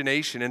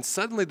imagination, and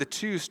suddenly the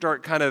two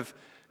start kind of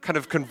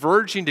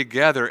converging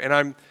together.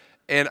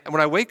 And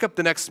when I wake up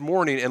the next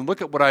morning and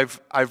look at what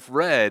I've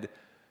read,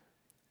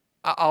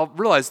 I'll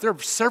realize there are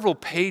several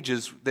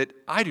pages that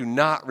I do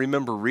not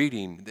remember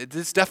reading.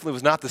 This definitely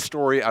was not the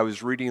story I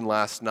was reading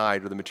last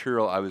night or the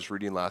material I was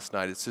reading last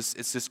night. It's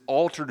this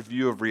altered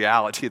view of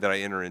reality that I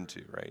enter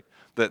into, right?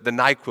 The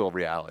NyQuil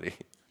reality.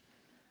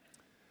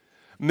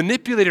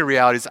 Manipulated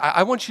realities,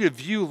 I want you to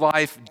view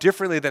life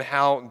differently than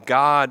how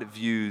God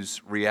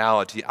views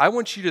reality. I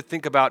want you to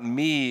think about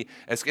me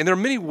as, and there are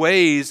many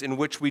ways in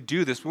which we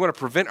do this. We want to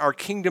prevent our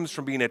kingdoms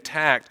from being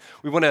attacked.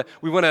 We want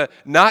to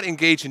not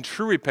engage in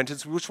true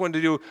repentance. We just want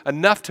to do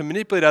enough to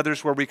manipulate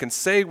others where we can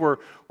say we're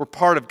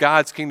part of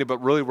God's kingdom, but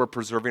really we're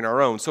preserving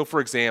our own. So,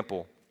 for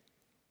example,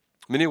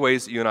 many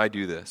ways that you and I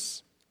do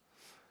this.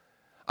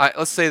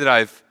 Let's say that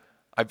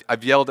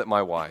I've yelled at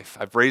my wife.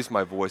 I've raised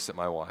my voice at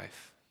my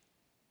wife.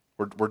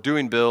 We're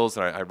doing bills,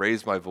 and I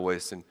raise my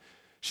voice, and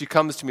she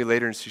comes to me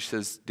later and she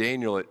says,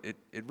 Daniel, it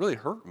really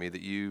hurt me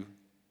that you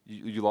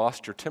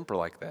lost your temper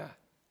like that.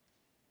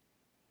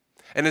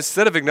 And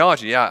instead of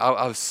acknowledging, yeah,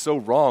 I was so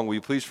wrong, will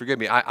you please forgive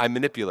me, I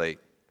manipulate.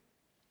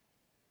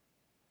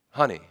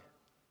 Honey,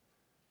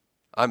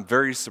 I'm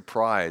very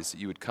surprised that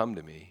you would come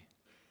to me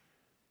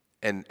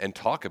and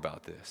talk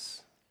about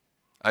this.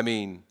 I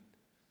mean,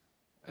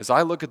 as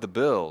I look at the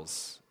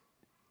bills,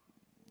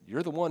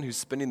 you're the one who's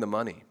spending the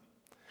money.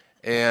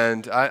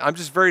 And I'm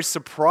just very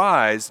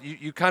surprised.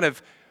 You kind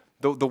of,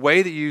 the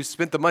way that you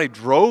spent the money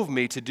drove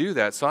me to do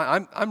that. So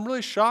I'm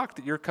really shocked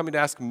that you're coming to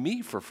ask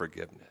me for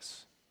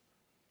forgiveness.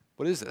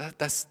 What is it?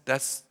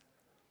 That's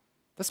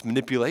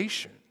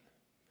manipulation.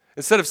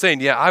 Instead of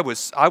saying, yeah, I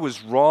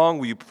was wrong,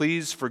 will you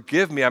please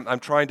forgive me? I'm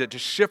trying to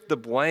shift the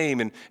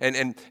blame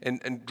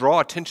and draw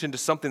attention to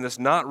something that's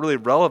not really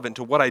relevant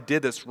to what I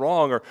did that's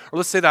wrong. Or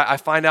let's say that I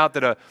find out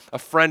that a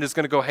friend is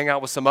going to go hang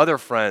out with some other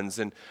friends.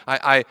 And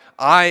I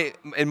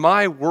in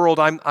my world,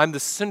 I'm the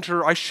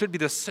center, I should be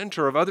the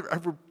center of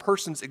every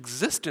person's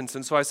existence.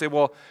 And so I say,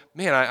 well,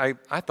 man,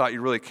 I thought you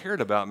really cared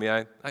about me.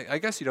 I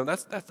guess,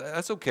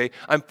 that's okay.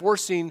 I'm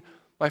forcing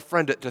my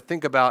friend to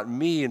think about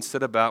me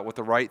instead about what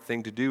the right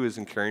thing to do is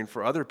in caring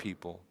for other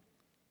people.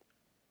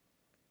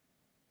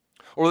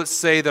 Or let's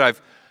say that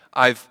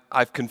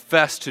I've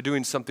confessed to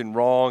doing something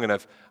wrong,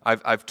 and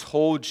I've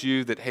told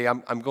you that, hey,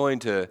 I'm going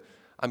to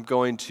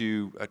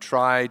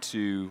try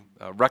to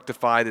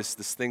rectify this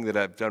thing that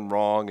I've done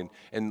wrong,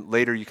 and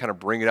later you kind of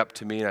bring it up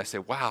to me, and I say,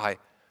 wow, I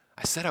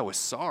said I was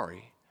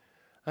sorry.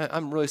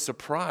 I'm really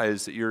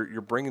surprised that you're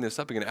bringing this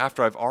up again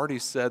after I've already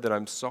said that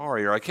I'm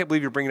sorry, or I can't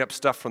believe you're bringing up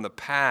stuff from the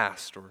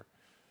past, or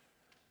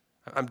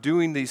I'm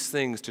doing these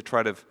things to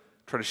try to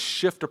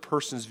shift a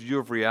person's view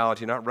of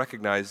reality, not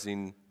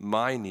recognizing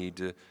my need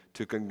to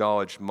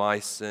acknowledge my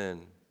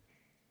sin.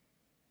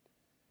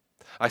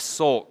 I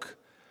sulk,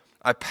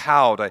 I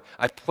pout,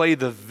 I play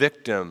the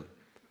victim.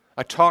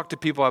 I talk to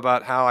people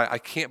about how I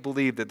can't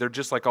believe that they're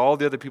just like all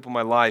the other people in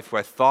my life who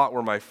I thought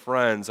were my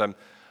friends.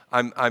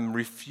 I'm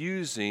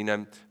refusing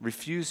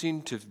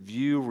to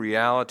view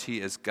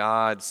reality as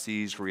God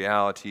sees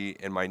reality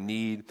and my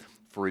need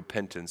for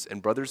repentance.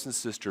 And brothers and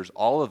sisters,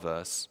 all of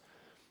us,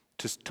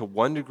 to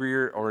one degree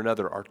or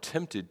another, are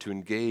tempted to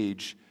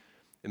engage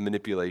in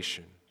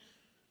manipulation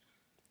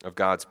of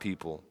God's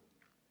people.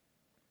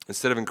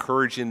 Instead of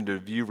encouraging them to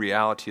view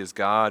reality as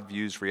God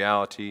views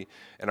reality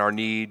and our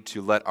need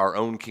to let our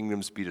own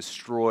kingdoms be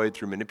destroyed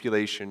through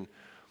manipulation,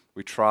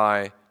 we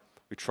try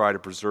to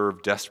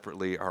preserve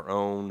desperately our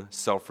own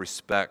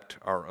self-respect,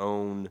 our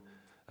own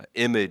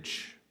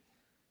image.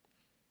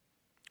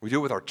 We do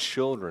it with our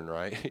children,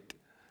 right?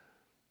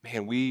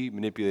 Man, we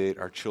manipulate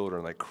our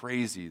children like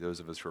crazy, those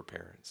of us who are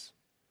parents.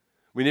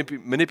 We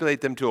manipulate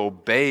them to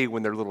obey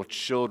when they're little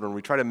children.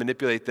 We try to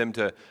manipulate them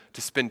to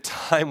spend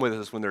time with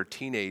us when they're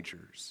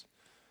teenagers.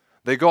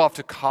 They go off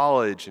to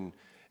college and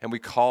we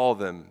call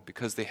them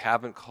because they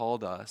haven't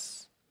called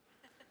us.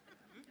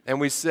 And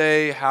we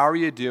say, how are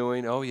you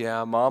doing? Oh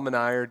yeah, mom and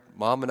I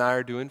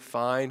are doing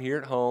fine here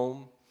at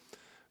home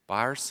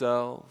by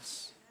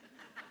ourselves.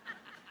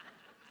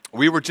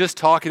 We were just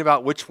talking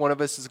about which one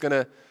of us is going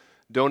to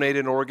donate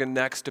an organ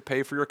next to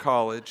pay for your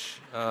college.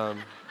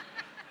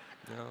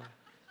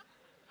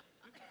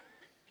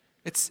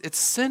 It's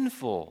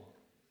sinful.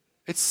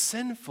 It's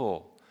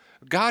sinful.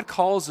 God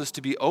calls us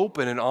to be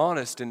open and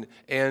honest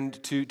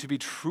and to be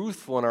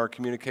truthful in our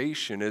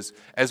communication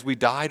as we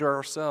die to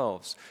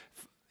ourselves.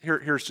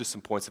 Here's just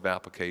some points of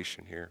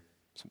application here,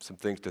 some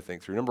things to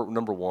think through.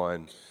 Number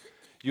one,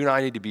 you and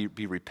I need to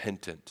be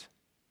repentant.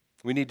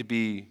 We need to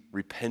be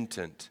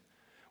repentant.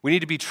 We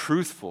need to be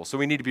truthful. So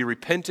we need to be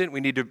repentant.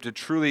 We need to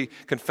truly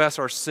confess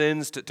our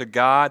sins to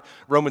God.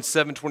 Romans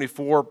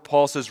 7:24,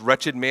 Paul says,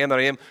 wretched man that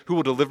I am, who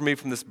will deliver me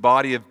from this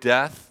body of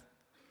death?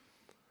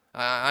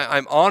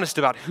 I'm honest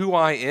about who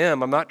I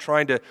am. I'm not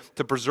trying to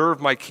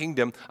preserve my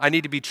kingdom. I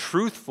need to be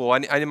truthful. I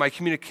in my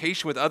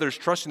communication with others,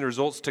 trusting the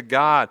results to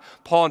God.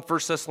 Paul in 1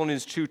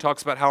 Thessalonians 2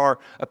 talks about how our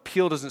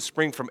appeal doesn't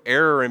spring from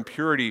error or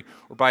impurity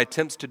or by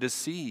attempts to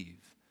deceive.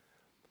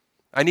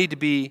 I need to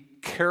be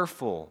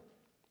careful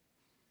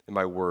in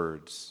my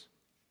words.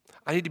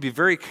 I need to be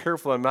very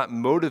careful I'm not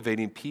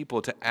motivating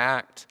people to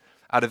act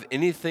out of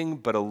anything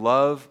but a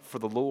love for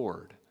the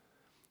Lord.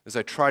 As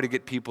I try to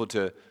get people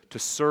to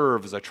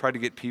serve, as I try to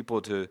get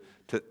people to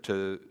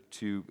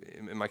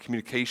in my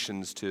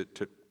communications to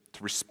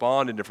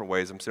respond in different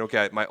ways, I'm saying,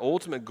 okay, my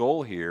ultimate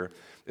goal here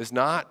is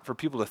not for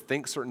people to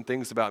think certain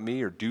things about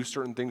me or do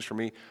certain things for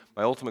me.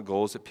 My ultimate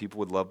goal is that people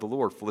would love the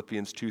Lord.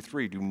 Philippians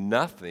 2:3, do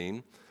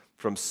nothing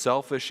from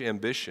selfish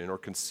ambition or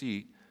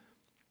conceit,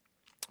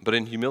 but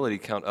in humility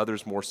count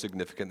others more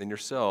significant than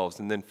yourselves.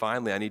 And then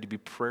finally, I need to be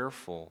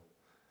prayerful.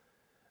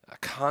 A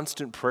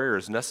constant prayer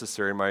is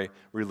necessary in my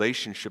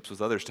relationships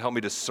with others to help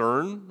me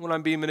discern when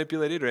I'm being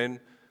manipulated and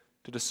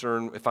to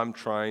discern if I'm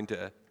trying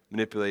to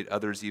manipulate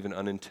others even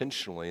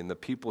unintentionally. And the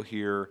people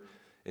here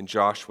in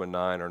Joshua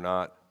 9 are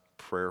not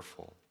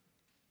prayerful.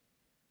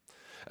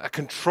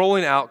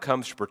 Controlling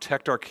outcomes to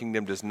protect our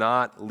kingdom does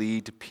not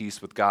lead to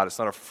peace with God. It's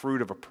not a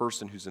fruit of a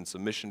person who's in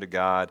submission to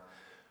God.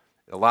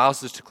 It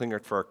allows us to cling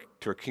to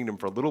our kingdom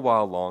for a little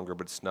while longer,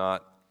 but it's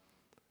not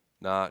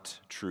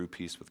true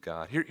peace with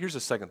God. Here's the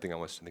second thing I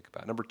want us to think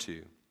about. Number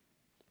 2.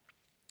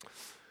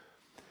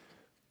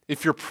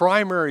 If your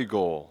primary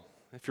goal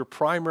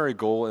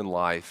in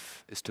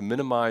life is to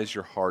minimize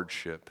your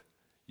hardship,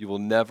 you will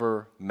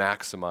never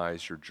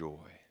maximize your joy.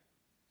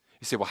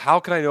 You say, well, how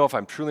can I know if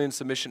I'm truly in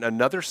submission?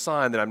 Another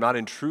sign that I'm not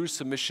in true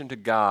submission to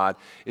God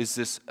is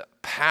this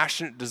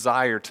passionate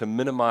desire to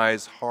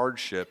minimize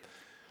hardship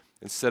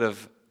instead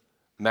of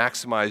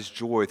maximize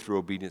joy through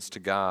obedience to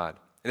God.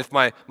 And if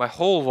my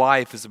whole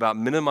life is about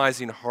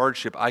minimizing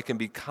hardship, I can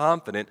be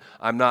confident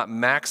I'm not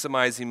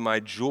maximizing my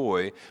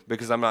joy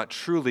because I'm not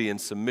truly in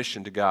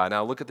submission to God.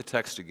 Now look at the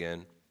text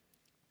again.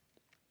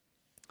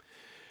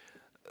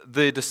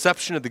 The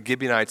deception of the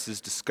Gibeonites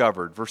is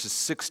discovered. Verses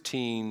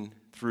 16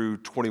 through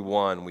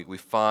 21, we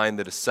find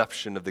the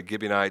deception of the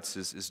Gibeonites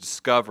is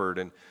discovered.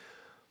 And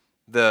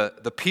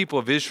the people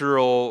of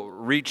Israel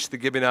reach the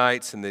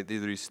Gibeonites, and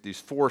these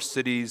 4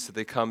 cities that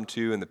they come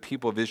to, and the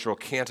people of Israel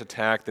can't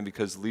attack them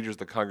because the leaders of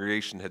the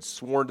congregation had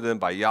sworn to them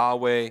by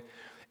Yahweh.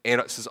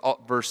 And it says,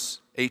 verse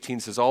 18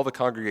 says, all the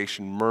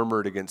congregation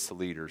murmured against the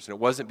leaders. And it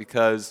wasn't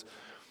because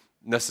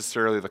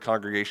necessarily the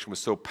congregation was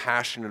so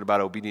passionate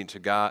about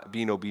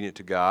being obedient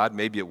to God.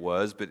 Maybe it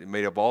was, but it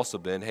may have also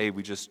been, hey,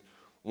 we just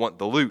want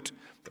the loot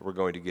that we're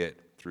going to get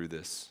through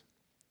this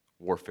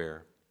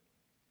warfare.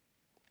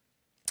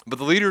 But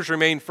the leaders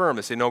remain firm.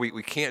 They say, no,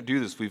 we can't do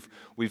this.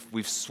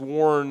 We've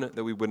sworn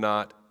that we would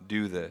not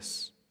do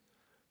this.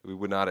 We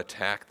would not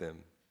attack them.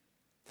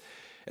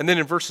 And then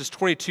in verses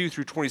 22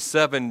 through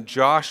 27,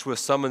 Joshua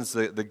summons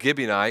the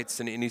Gibeonites,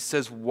 and he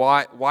says,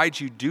 why'd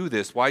you do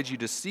this? Why'd you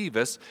deceive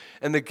us?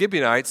 And the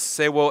Gibeonites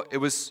say, well, it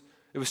was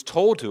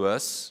told to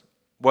us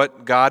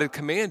what God had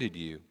commanded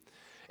you.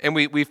 And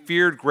we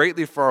feared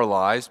greatly for our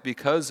lives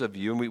because of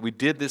you, and we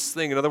did this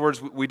thing. In other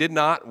words, we did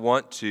not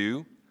want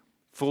to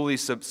fully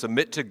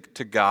submit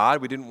to God.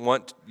 We didn't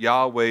want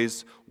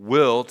Yahweh's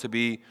will to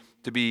be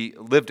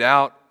lived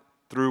out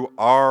through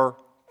our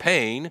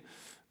pain.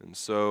 And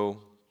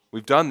so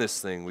we've done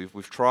this thing.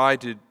 We've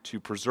tried to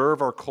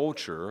preserve our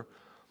culture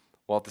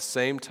while at the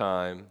same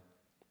time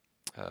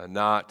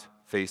not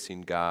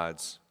facing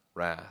God's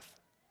wrath.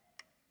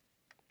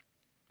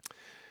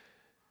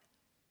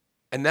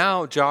 And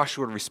now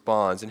Joshua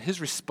responds, and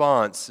his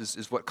response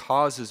is what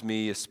causes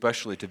me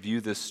especially to view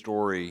this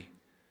story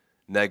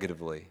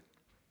negatively.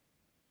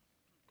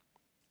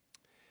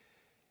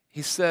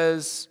 He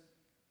says,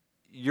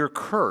 you're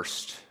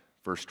cursed,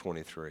 verse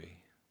 23.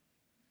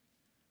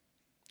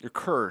 You're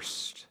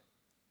cursed.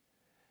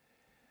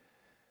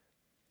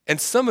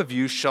 And some of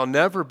you shall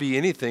never be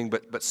anything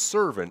but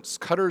servants,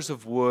 cutters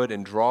of wood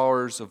and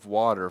drawers of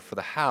water for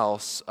the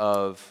house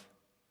of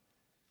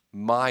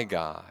my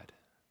God.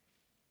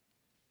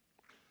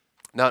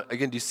 Now,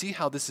 again, do you see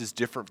how this is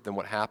different than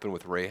what happened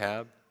with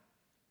Rahab?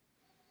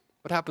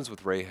 What happens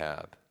with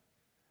Rahab?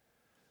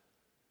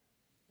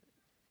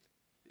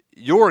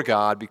 Your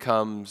God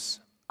becomes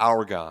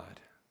our God.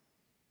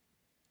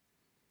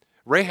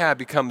 Rahab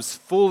becomes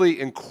fully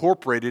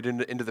incorporated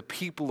into the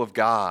people of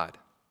God.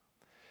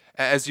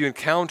 As you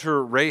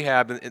encounter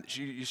Rahab, and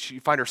you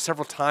find her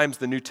several times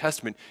in the New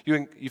Testament,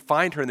 you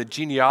find her in the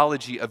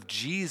genealogy of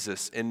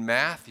Jesus in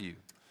Matthew.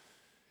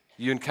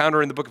 You encounter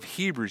her in the book of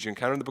Hebrews. You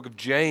encounter her in the book of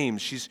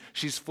James.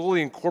 She's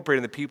fully incorporated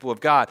in the people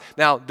of God.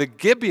 Now, the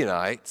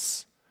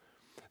Gibeonites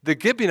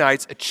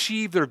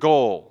achieve their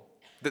goal.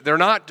 They're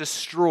not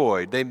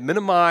destroyed. They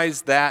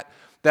minimize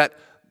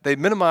they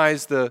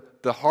minimize the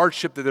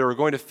hardship that they were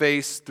going to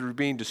face through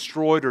being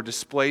destroyed or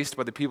displaced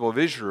by the people of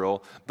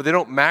Israel, but they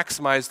don't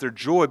maximize their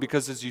joy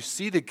because as you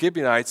see the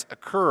Gibeonites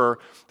occur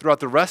throughout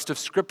the rest of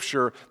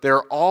Scripture,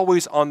 they're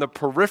always on the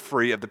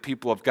periphery of the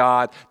people of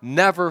God,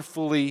 never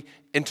fully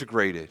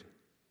integrated.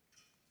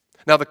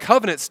 Now, the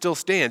covenant still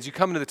stands. You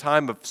come into the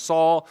time of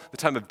Saul, the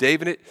time of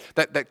David,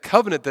 that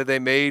covenant that they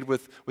made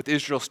with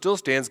Israel still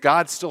stands.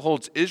 God still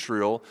holds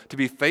Israel to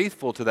be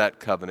faithful to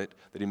that covenant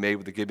that he made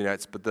with the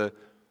Gibeonites, but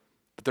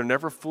they're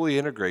never fully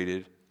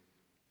integrated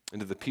and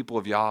to the people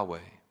of Yahweh.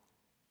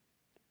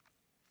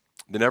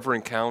 They never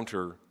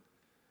encounter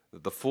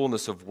the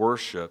fullness of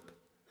worship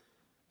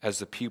as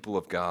the people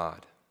of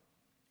God.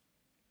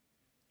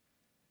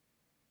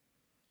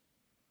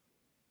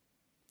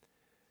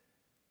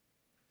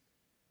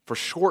 For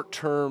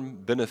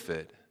short-term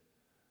benefit,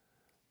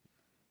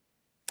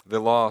 they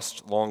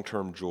lost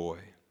long-term joy.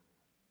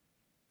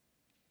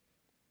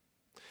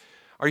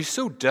 Are you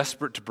so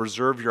desperate to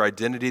preserve your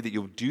identity that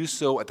you'll do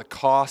so at the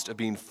cost of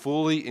being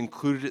fully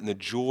included in the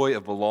joy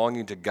of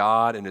belonging to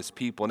God and His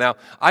people? Now,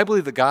 I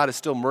believe that God is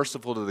still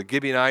merciful to the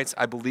Gibeonites.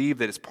 I believe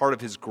that it's part of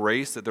His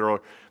grace that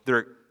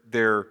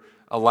they're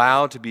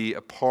allowed to be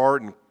a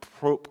part in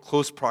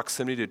close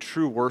proximity to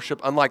true worship.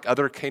 Unlike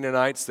other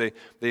Canaanites, they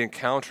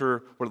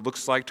encounter what it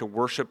looks like to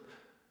worship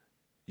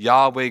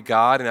Yahweh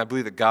God, and I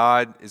believe that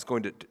God is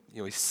going to,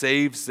 He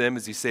saves them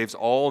as He saves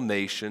all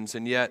nations,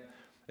 and yet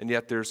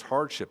there's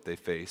hardship they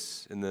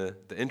face in the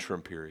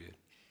interim period.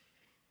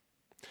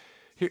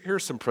 Here are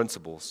some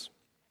principles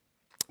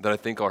that I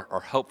think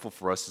are helpful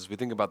for us as we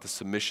think about the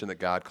submission that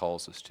God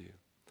calls us to.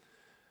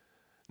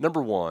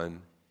 Number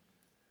one,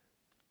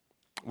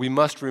 we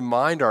must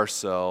remind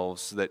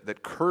ourselves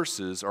that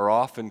curses are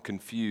often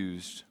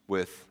confused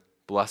with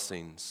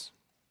blessings.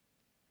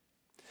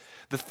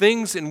 The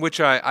things in which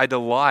I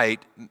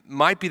delight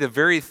might be the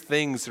very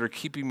things that are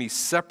keeping me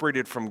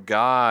separated from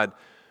God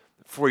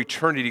for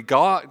eternity.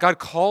 God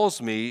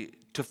calls me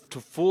to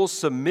full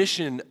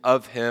submission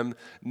of Him,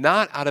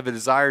 not out of a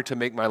desire to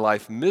make my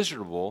life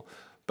miserable,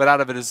 but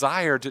out of a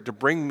desire to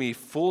bring me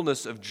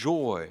fullness of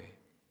joy.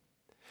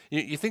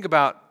 You think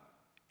about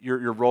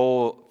your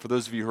role, for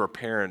those of you who are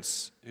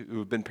parents, who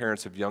have been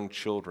parents of young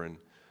children.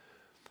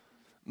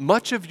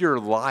 Much of your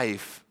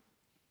life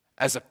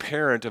as a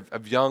parent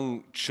of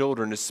young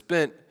children is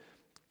spent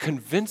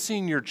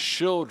convincing your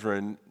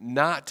children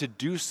not to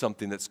do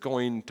something that's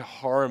going to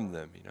harm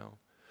them,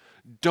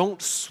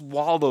 Don't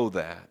swallow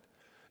that.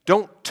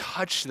 Don't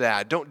touch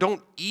that.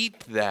 Don't eat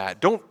that.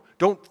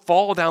 Don't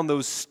fall down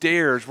those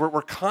stairs.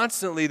 We're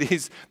constantly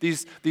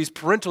these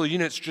parental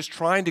units just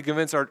trying to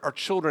convince our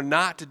children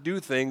not to do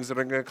things that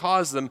are going to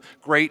cause them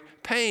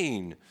great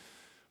pain.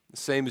 The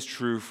same is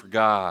true for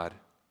God.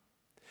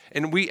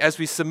 And as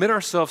we submit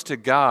ourselves to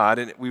God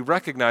and we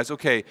recognize,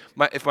 okay,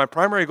 if my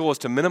primary goal is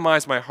to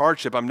minimize my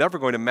hardship, I'm never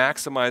going to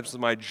maximize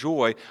my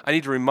joy. I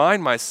need to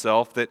remind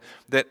myself that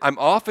I'm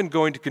often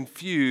going to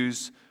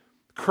confuse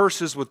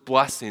curses with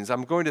blessings.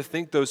 I'm going to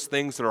think those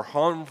things that are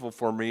harmful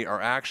for me are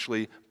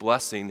actually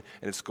blessing,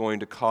 and it's going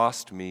to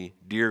cost me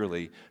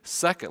dearly.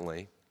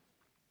 Secondly,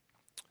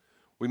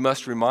 we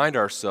must remind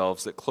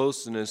ourselves that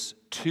closeness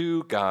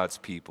to God's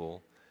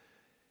people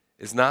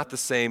is not the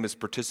same as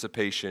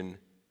participation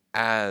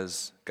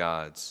as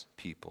God's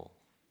people.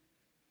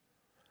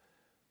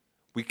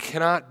 We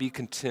cannot be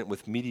content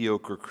with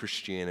mediocre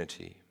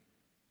Christianity.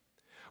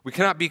 We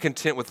cannot be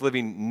content with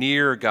living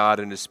near God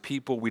and His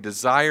people. We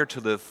desire to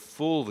live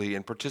fully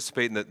and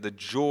participate in the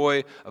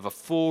joy of a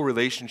full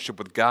relationship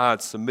with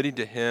God, submitting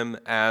to Him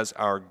as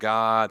our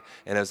God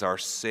and as our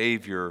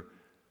Savior.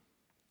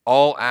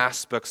 All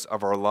aspects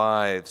of our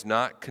lives,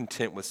 not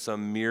content with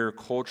some mere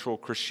cultural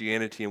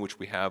Christianity in which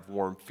we have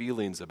warm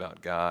feelings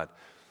about God,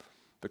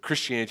 but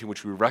Christianity in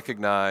which we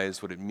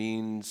recognize what it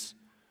means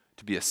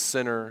to be a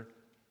sinner,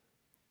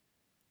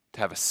 to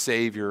have a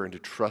Savior, and to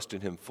trust in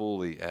Him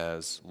fully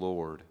as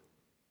Lord.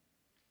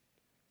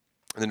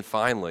 And then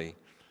finally,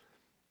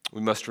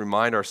 we must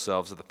remind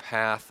ourselves that the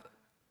path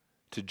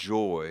to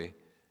joy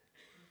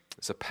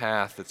is a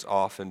path that's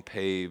often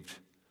paved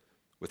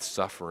with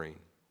suffering.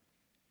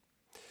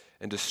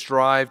 And to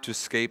strive to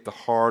escape the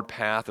hard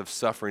path of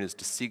suffering is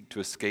to seek to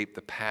escape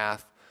the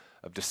path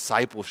of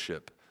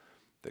discipleship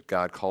that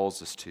God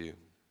calls us to.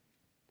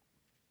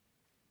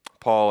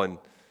 Paul in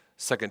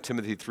 2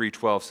 Timothy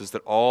 3:12 says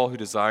that all who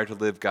desire to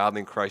live godly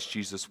in Christ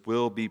Jesus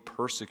will be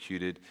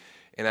persecuted.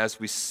 And as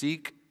we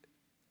seek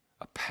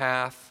a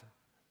path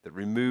that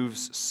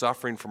removes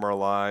suffering from our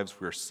lives,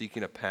 we are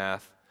seeking a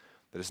path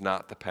that is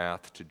not the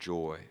path to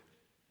joy.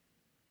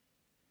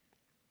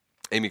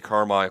 Amy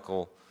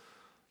Carmichael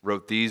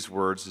wrote these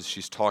words as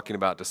she's talking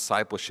about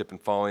discipleship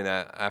and following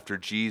after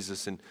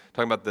Jesus and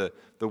talking about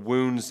the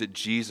wounds that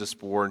Jesus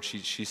bore. And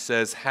she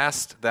says,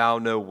 "Hast thou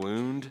no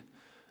wound,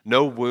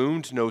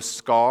 no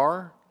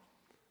scar?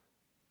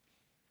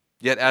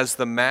 Yet as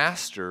the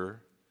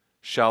master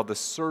shall the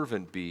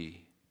servant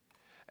be,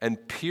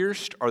 and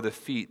pierced are the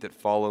feet that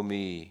follow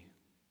me.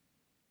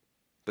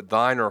 But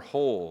thine are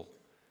whole.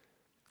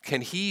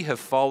 Can he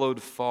have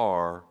followed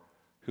far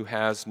who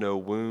has no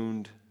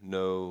wound,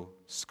 no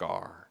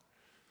scar?"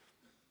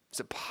 Is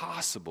it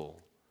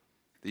possible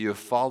that you have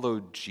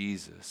followed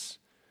Jesus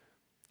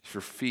if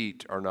your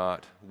feet are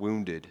not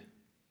wounded?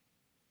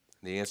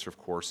 And the answer, of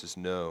course, is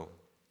no.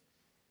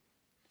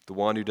 The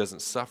one who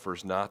doesn't suffer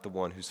is not the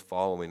one who's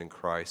following in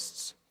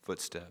Christ's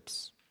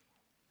footsteps.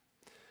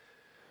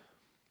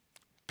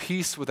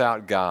 Peace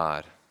without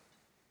God,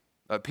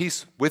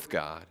 peace with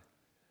God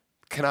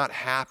cannot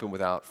happen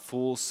without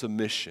full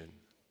submission.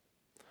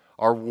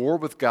 Our war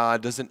with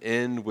God doesn't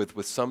end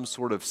with some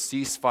sort of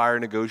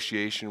ceasefire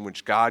negotiation in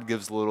which God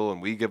gives a little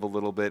and we give a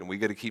little bit and we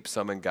get to keep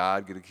some and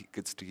God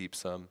gets to keep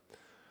some.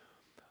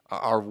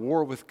 Our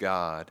war with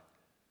God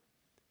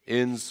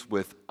ends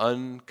with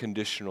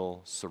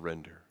unconditional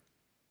surrender,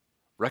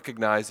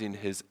 recognizing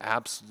his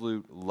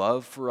absolute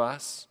love for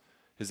us,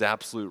 his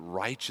absolute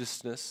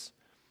righteousness,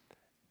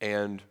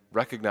 and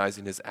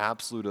recognizing his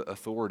absolute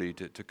authority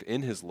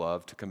in his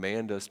love to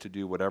command us to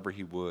do whatever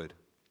he would.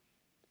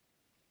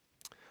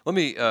 Let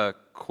me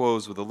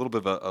close with a little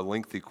bit of a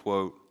lengthy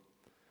quote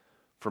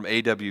from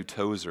A.W.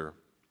 Tozer.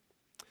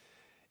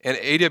 And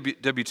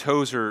A.W.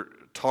 Tozer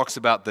talks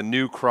about the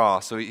new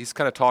cross. So he's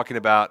kind of talking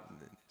about,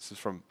 this is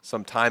from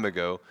some time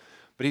ago,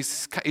 but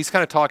he's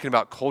kind of talking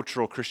about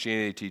cultural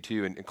Christianity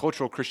too. And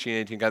cultural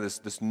Christianity got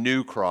this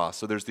new cross.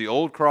 So there's the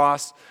old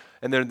cross,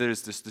 and then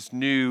there's this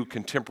new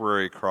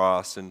contemporary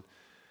cross. And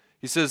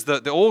he says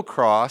the old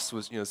cross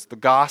was, it's the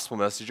gospel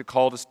message. It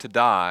called us to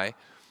die.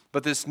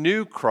 But this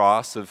new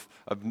cross of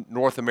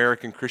North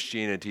American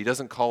Christianity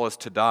doesn't call us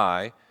to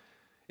die.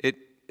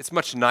 It's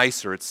much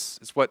nicer.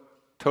 It's what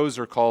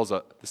Tozer calls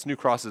this new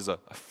cross is a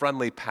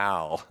friendly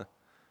pal.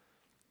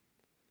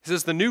 He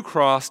says the new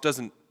cross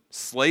doesn't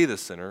slay the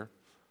sinner.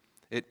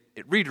 It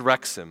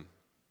redirects him.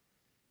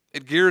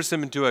 It gears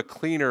him into a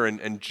cleaner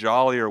and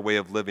jollier way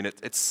of living.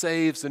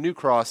 The new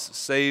cross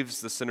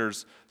saves the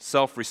sinner's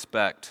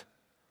self-respect.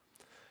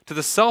 To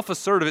the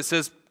self-assertive, it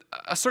says,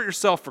 assert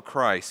yourself for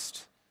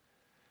Christ.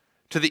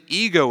 To the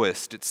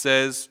egoist, it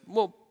says,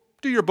 well,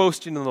 do your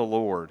boasting in the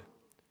Lord.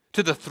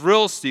 To the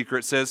thrill seeker,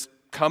 it says,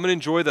 come and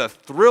enjoy the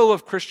thrill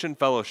of Christian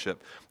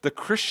fellowship. The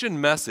Christian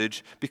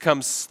message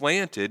becomes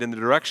slanted in the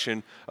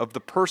direction of the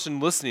person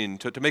listening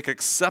to make it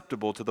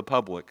acceptable to the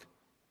public.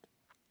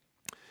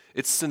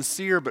 It's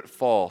sincere but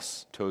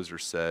false, Tozer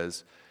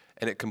says,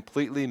 and it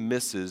completely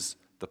misses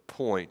the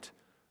point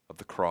of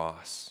the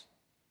cross.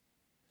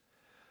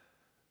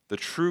 The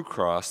true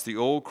cross, the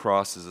old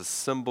cross, is a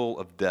symbol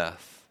of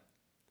death.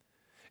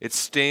 It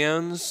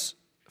stands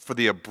for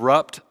the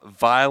abrupt,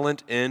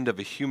 violent end of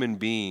a human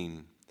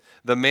being.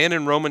 The man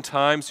in Roman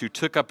times who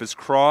took up his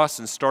cross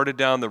and started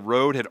down the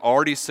road had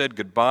already said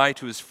goodbye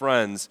to his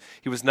friends.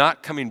 He was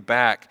not coming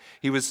back.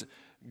 He was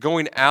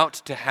going out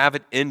to have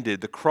it ended.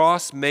 The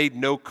cross made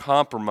no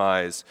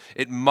compromise.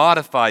 It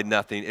modified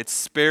nothing. It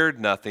spared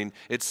nothing.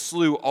 It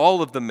slew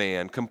all of the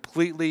man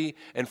completely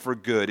and for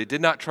good. It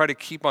did not try to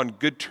keep on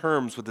good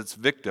terms with its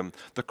victim.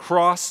 The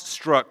cross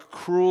struck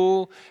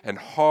cruel and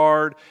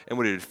hard, and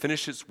when it had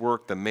finished its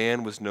work, the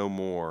man was no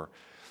more.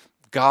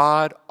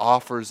 God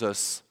offers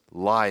us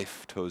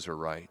life, Tozer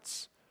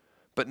writes,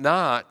 but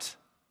not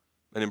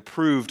an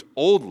improved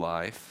old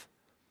life.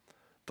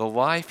 The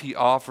life he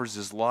offers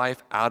is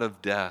life out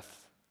of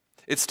death.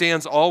 It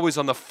stands always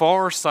on the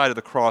far side of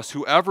the cross.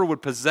 Whoever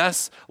would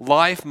possess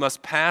life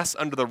must pass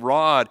under the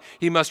rod.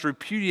 He must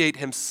repudiate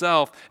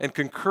himself and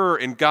concur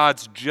in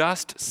God's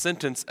just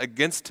sentence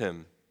against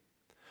him.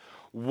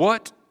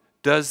 What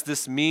does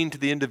this mean to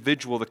the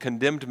individual, the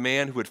condemned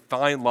man who would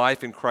find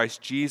life in Christ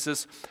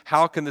Jesus?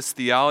 How can this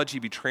theology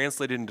be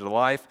translated into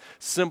life?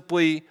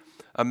 Simply,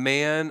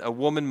 a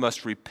woman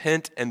must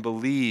repent and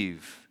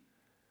believe.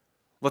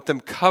 Let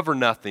them cover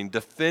nothing,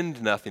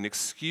 defend nothing,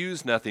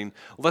 excuse nothing.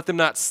 Let them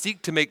not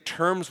seek to make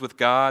terms with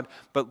God,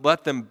 but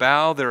let them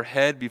bow their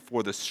head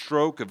before the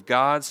stroke of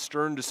God's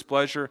stern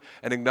displeasure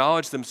and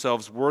acknowledge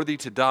themselves worthy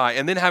to die.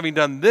 And then having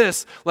done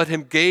this, let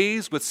him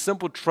gaze with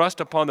simple trust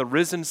upon the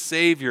risen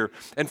Savior.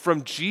 And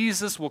from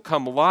Jesus will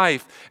come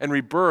life and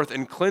rebirth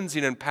and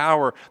cleansing and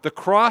power. The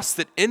cross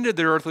that ended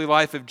the earthly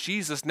life of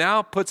Jesus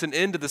now puts an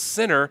end to the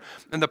sinner,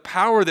 and the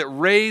power that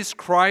raised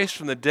Christ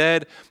from the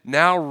dead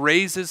now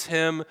raises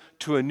him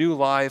to a new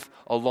life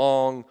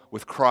along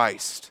with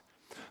Christ.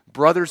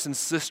 Brothers and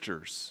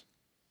sisters,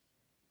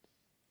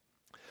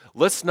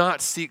 let's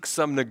not seek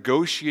some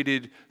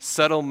negotiated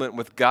settlement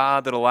with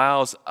God that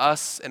allows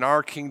us and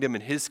our kingdom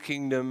and his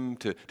kingdom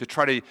to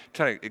try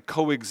to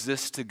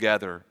coexist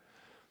together.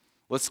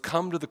 Let's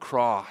come to the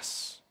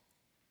cross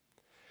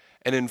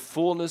and in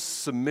fullness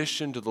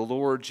submission to the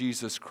Lord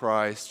Jesus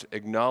Christ,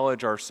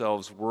 acknowledge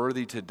ourselves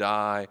worthy to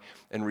die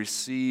and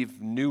receive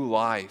new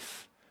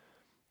life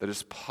that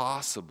is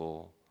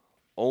possible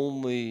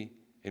only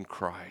in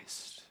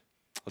Christ.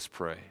 Let's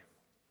pray.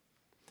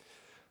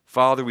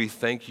 Father, we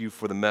thank you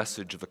for the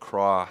message of the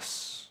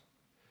cross.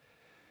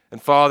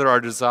 And Father,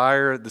 our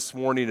desire this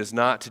morning is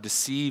not to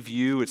deceive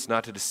you, it's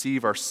not to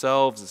deceive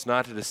ourselves, it's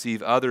not to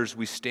deceive others.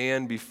 We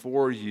stand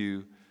before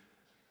you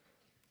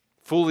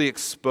fully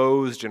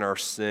exposed in our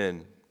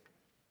sin.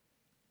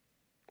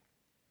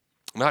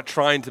 Not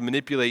trying to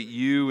manipulate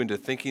you into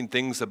thinking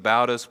things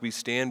about us. We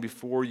stand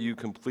before you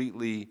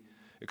completely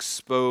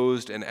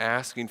exposed and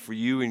asking for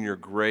you and your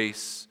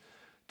grace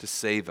to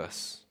save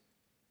us.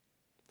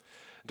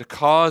 to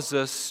cause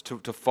us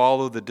to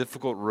follow the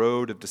difficult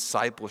road of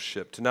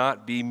discipleship, to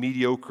not be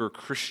mediocre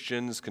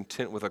Christians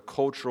content with a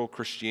cultural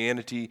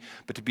Christianity,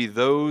 but to be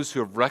those who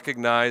have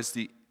recognized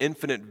the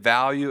infinite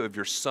value of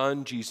your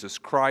Son, Jesus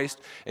Christ,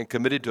 and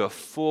committed to a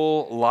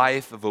full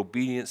life of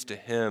obedience to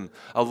Him,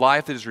 a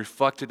life that is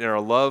reflected in our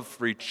love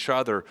for each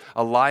other,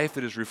 a life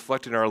that is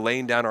reflected in our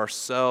laying down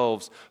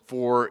ourselves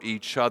for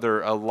each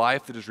other, a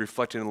life that is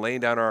reflected in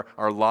laying down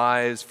our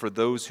lives for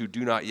those who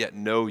do not yet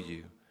know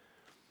you.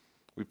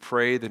 We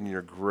pray that in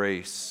your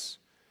grace,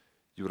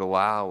 you would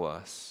allow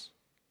us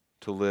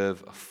to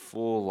live a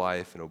full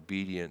life in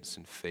obedience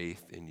and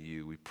faith in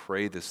you. We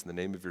pray this in the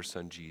name of your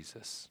Son,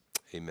 Jesus.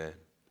 Amen.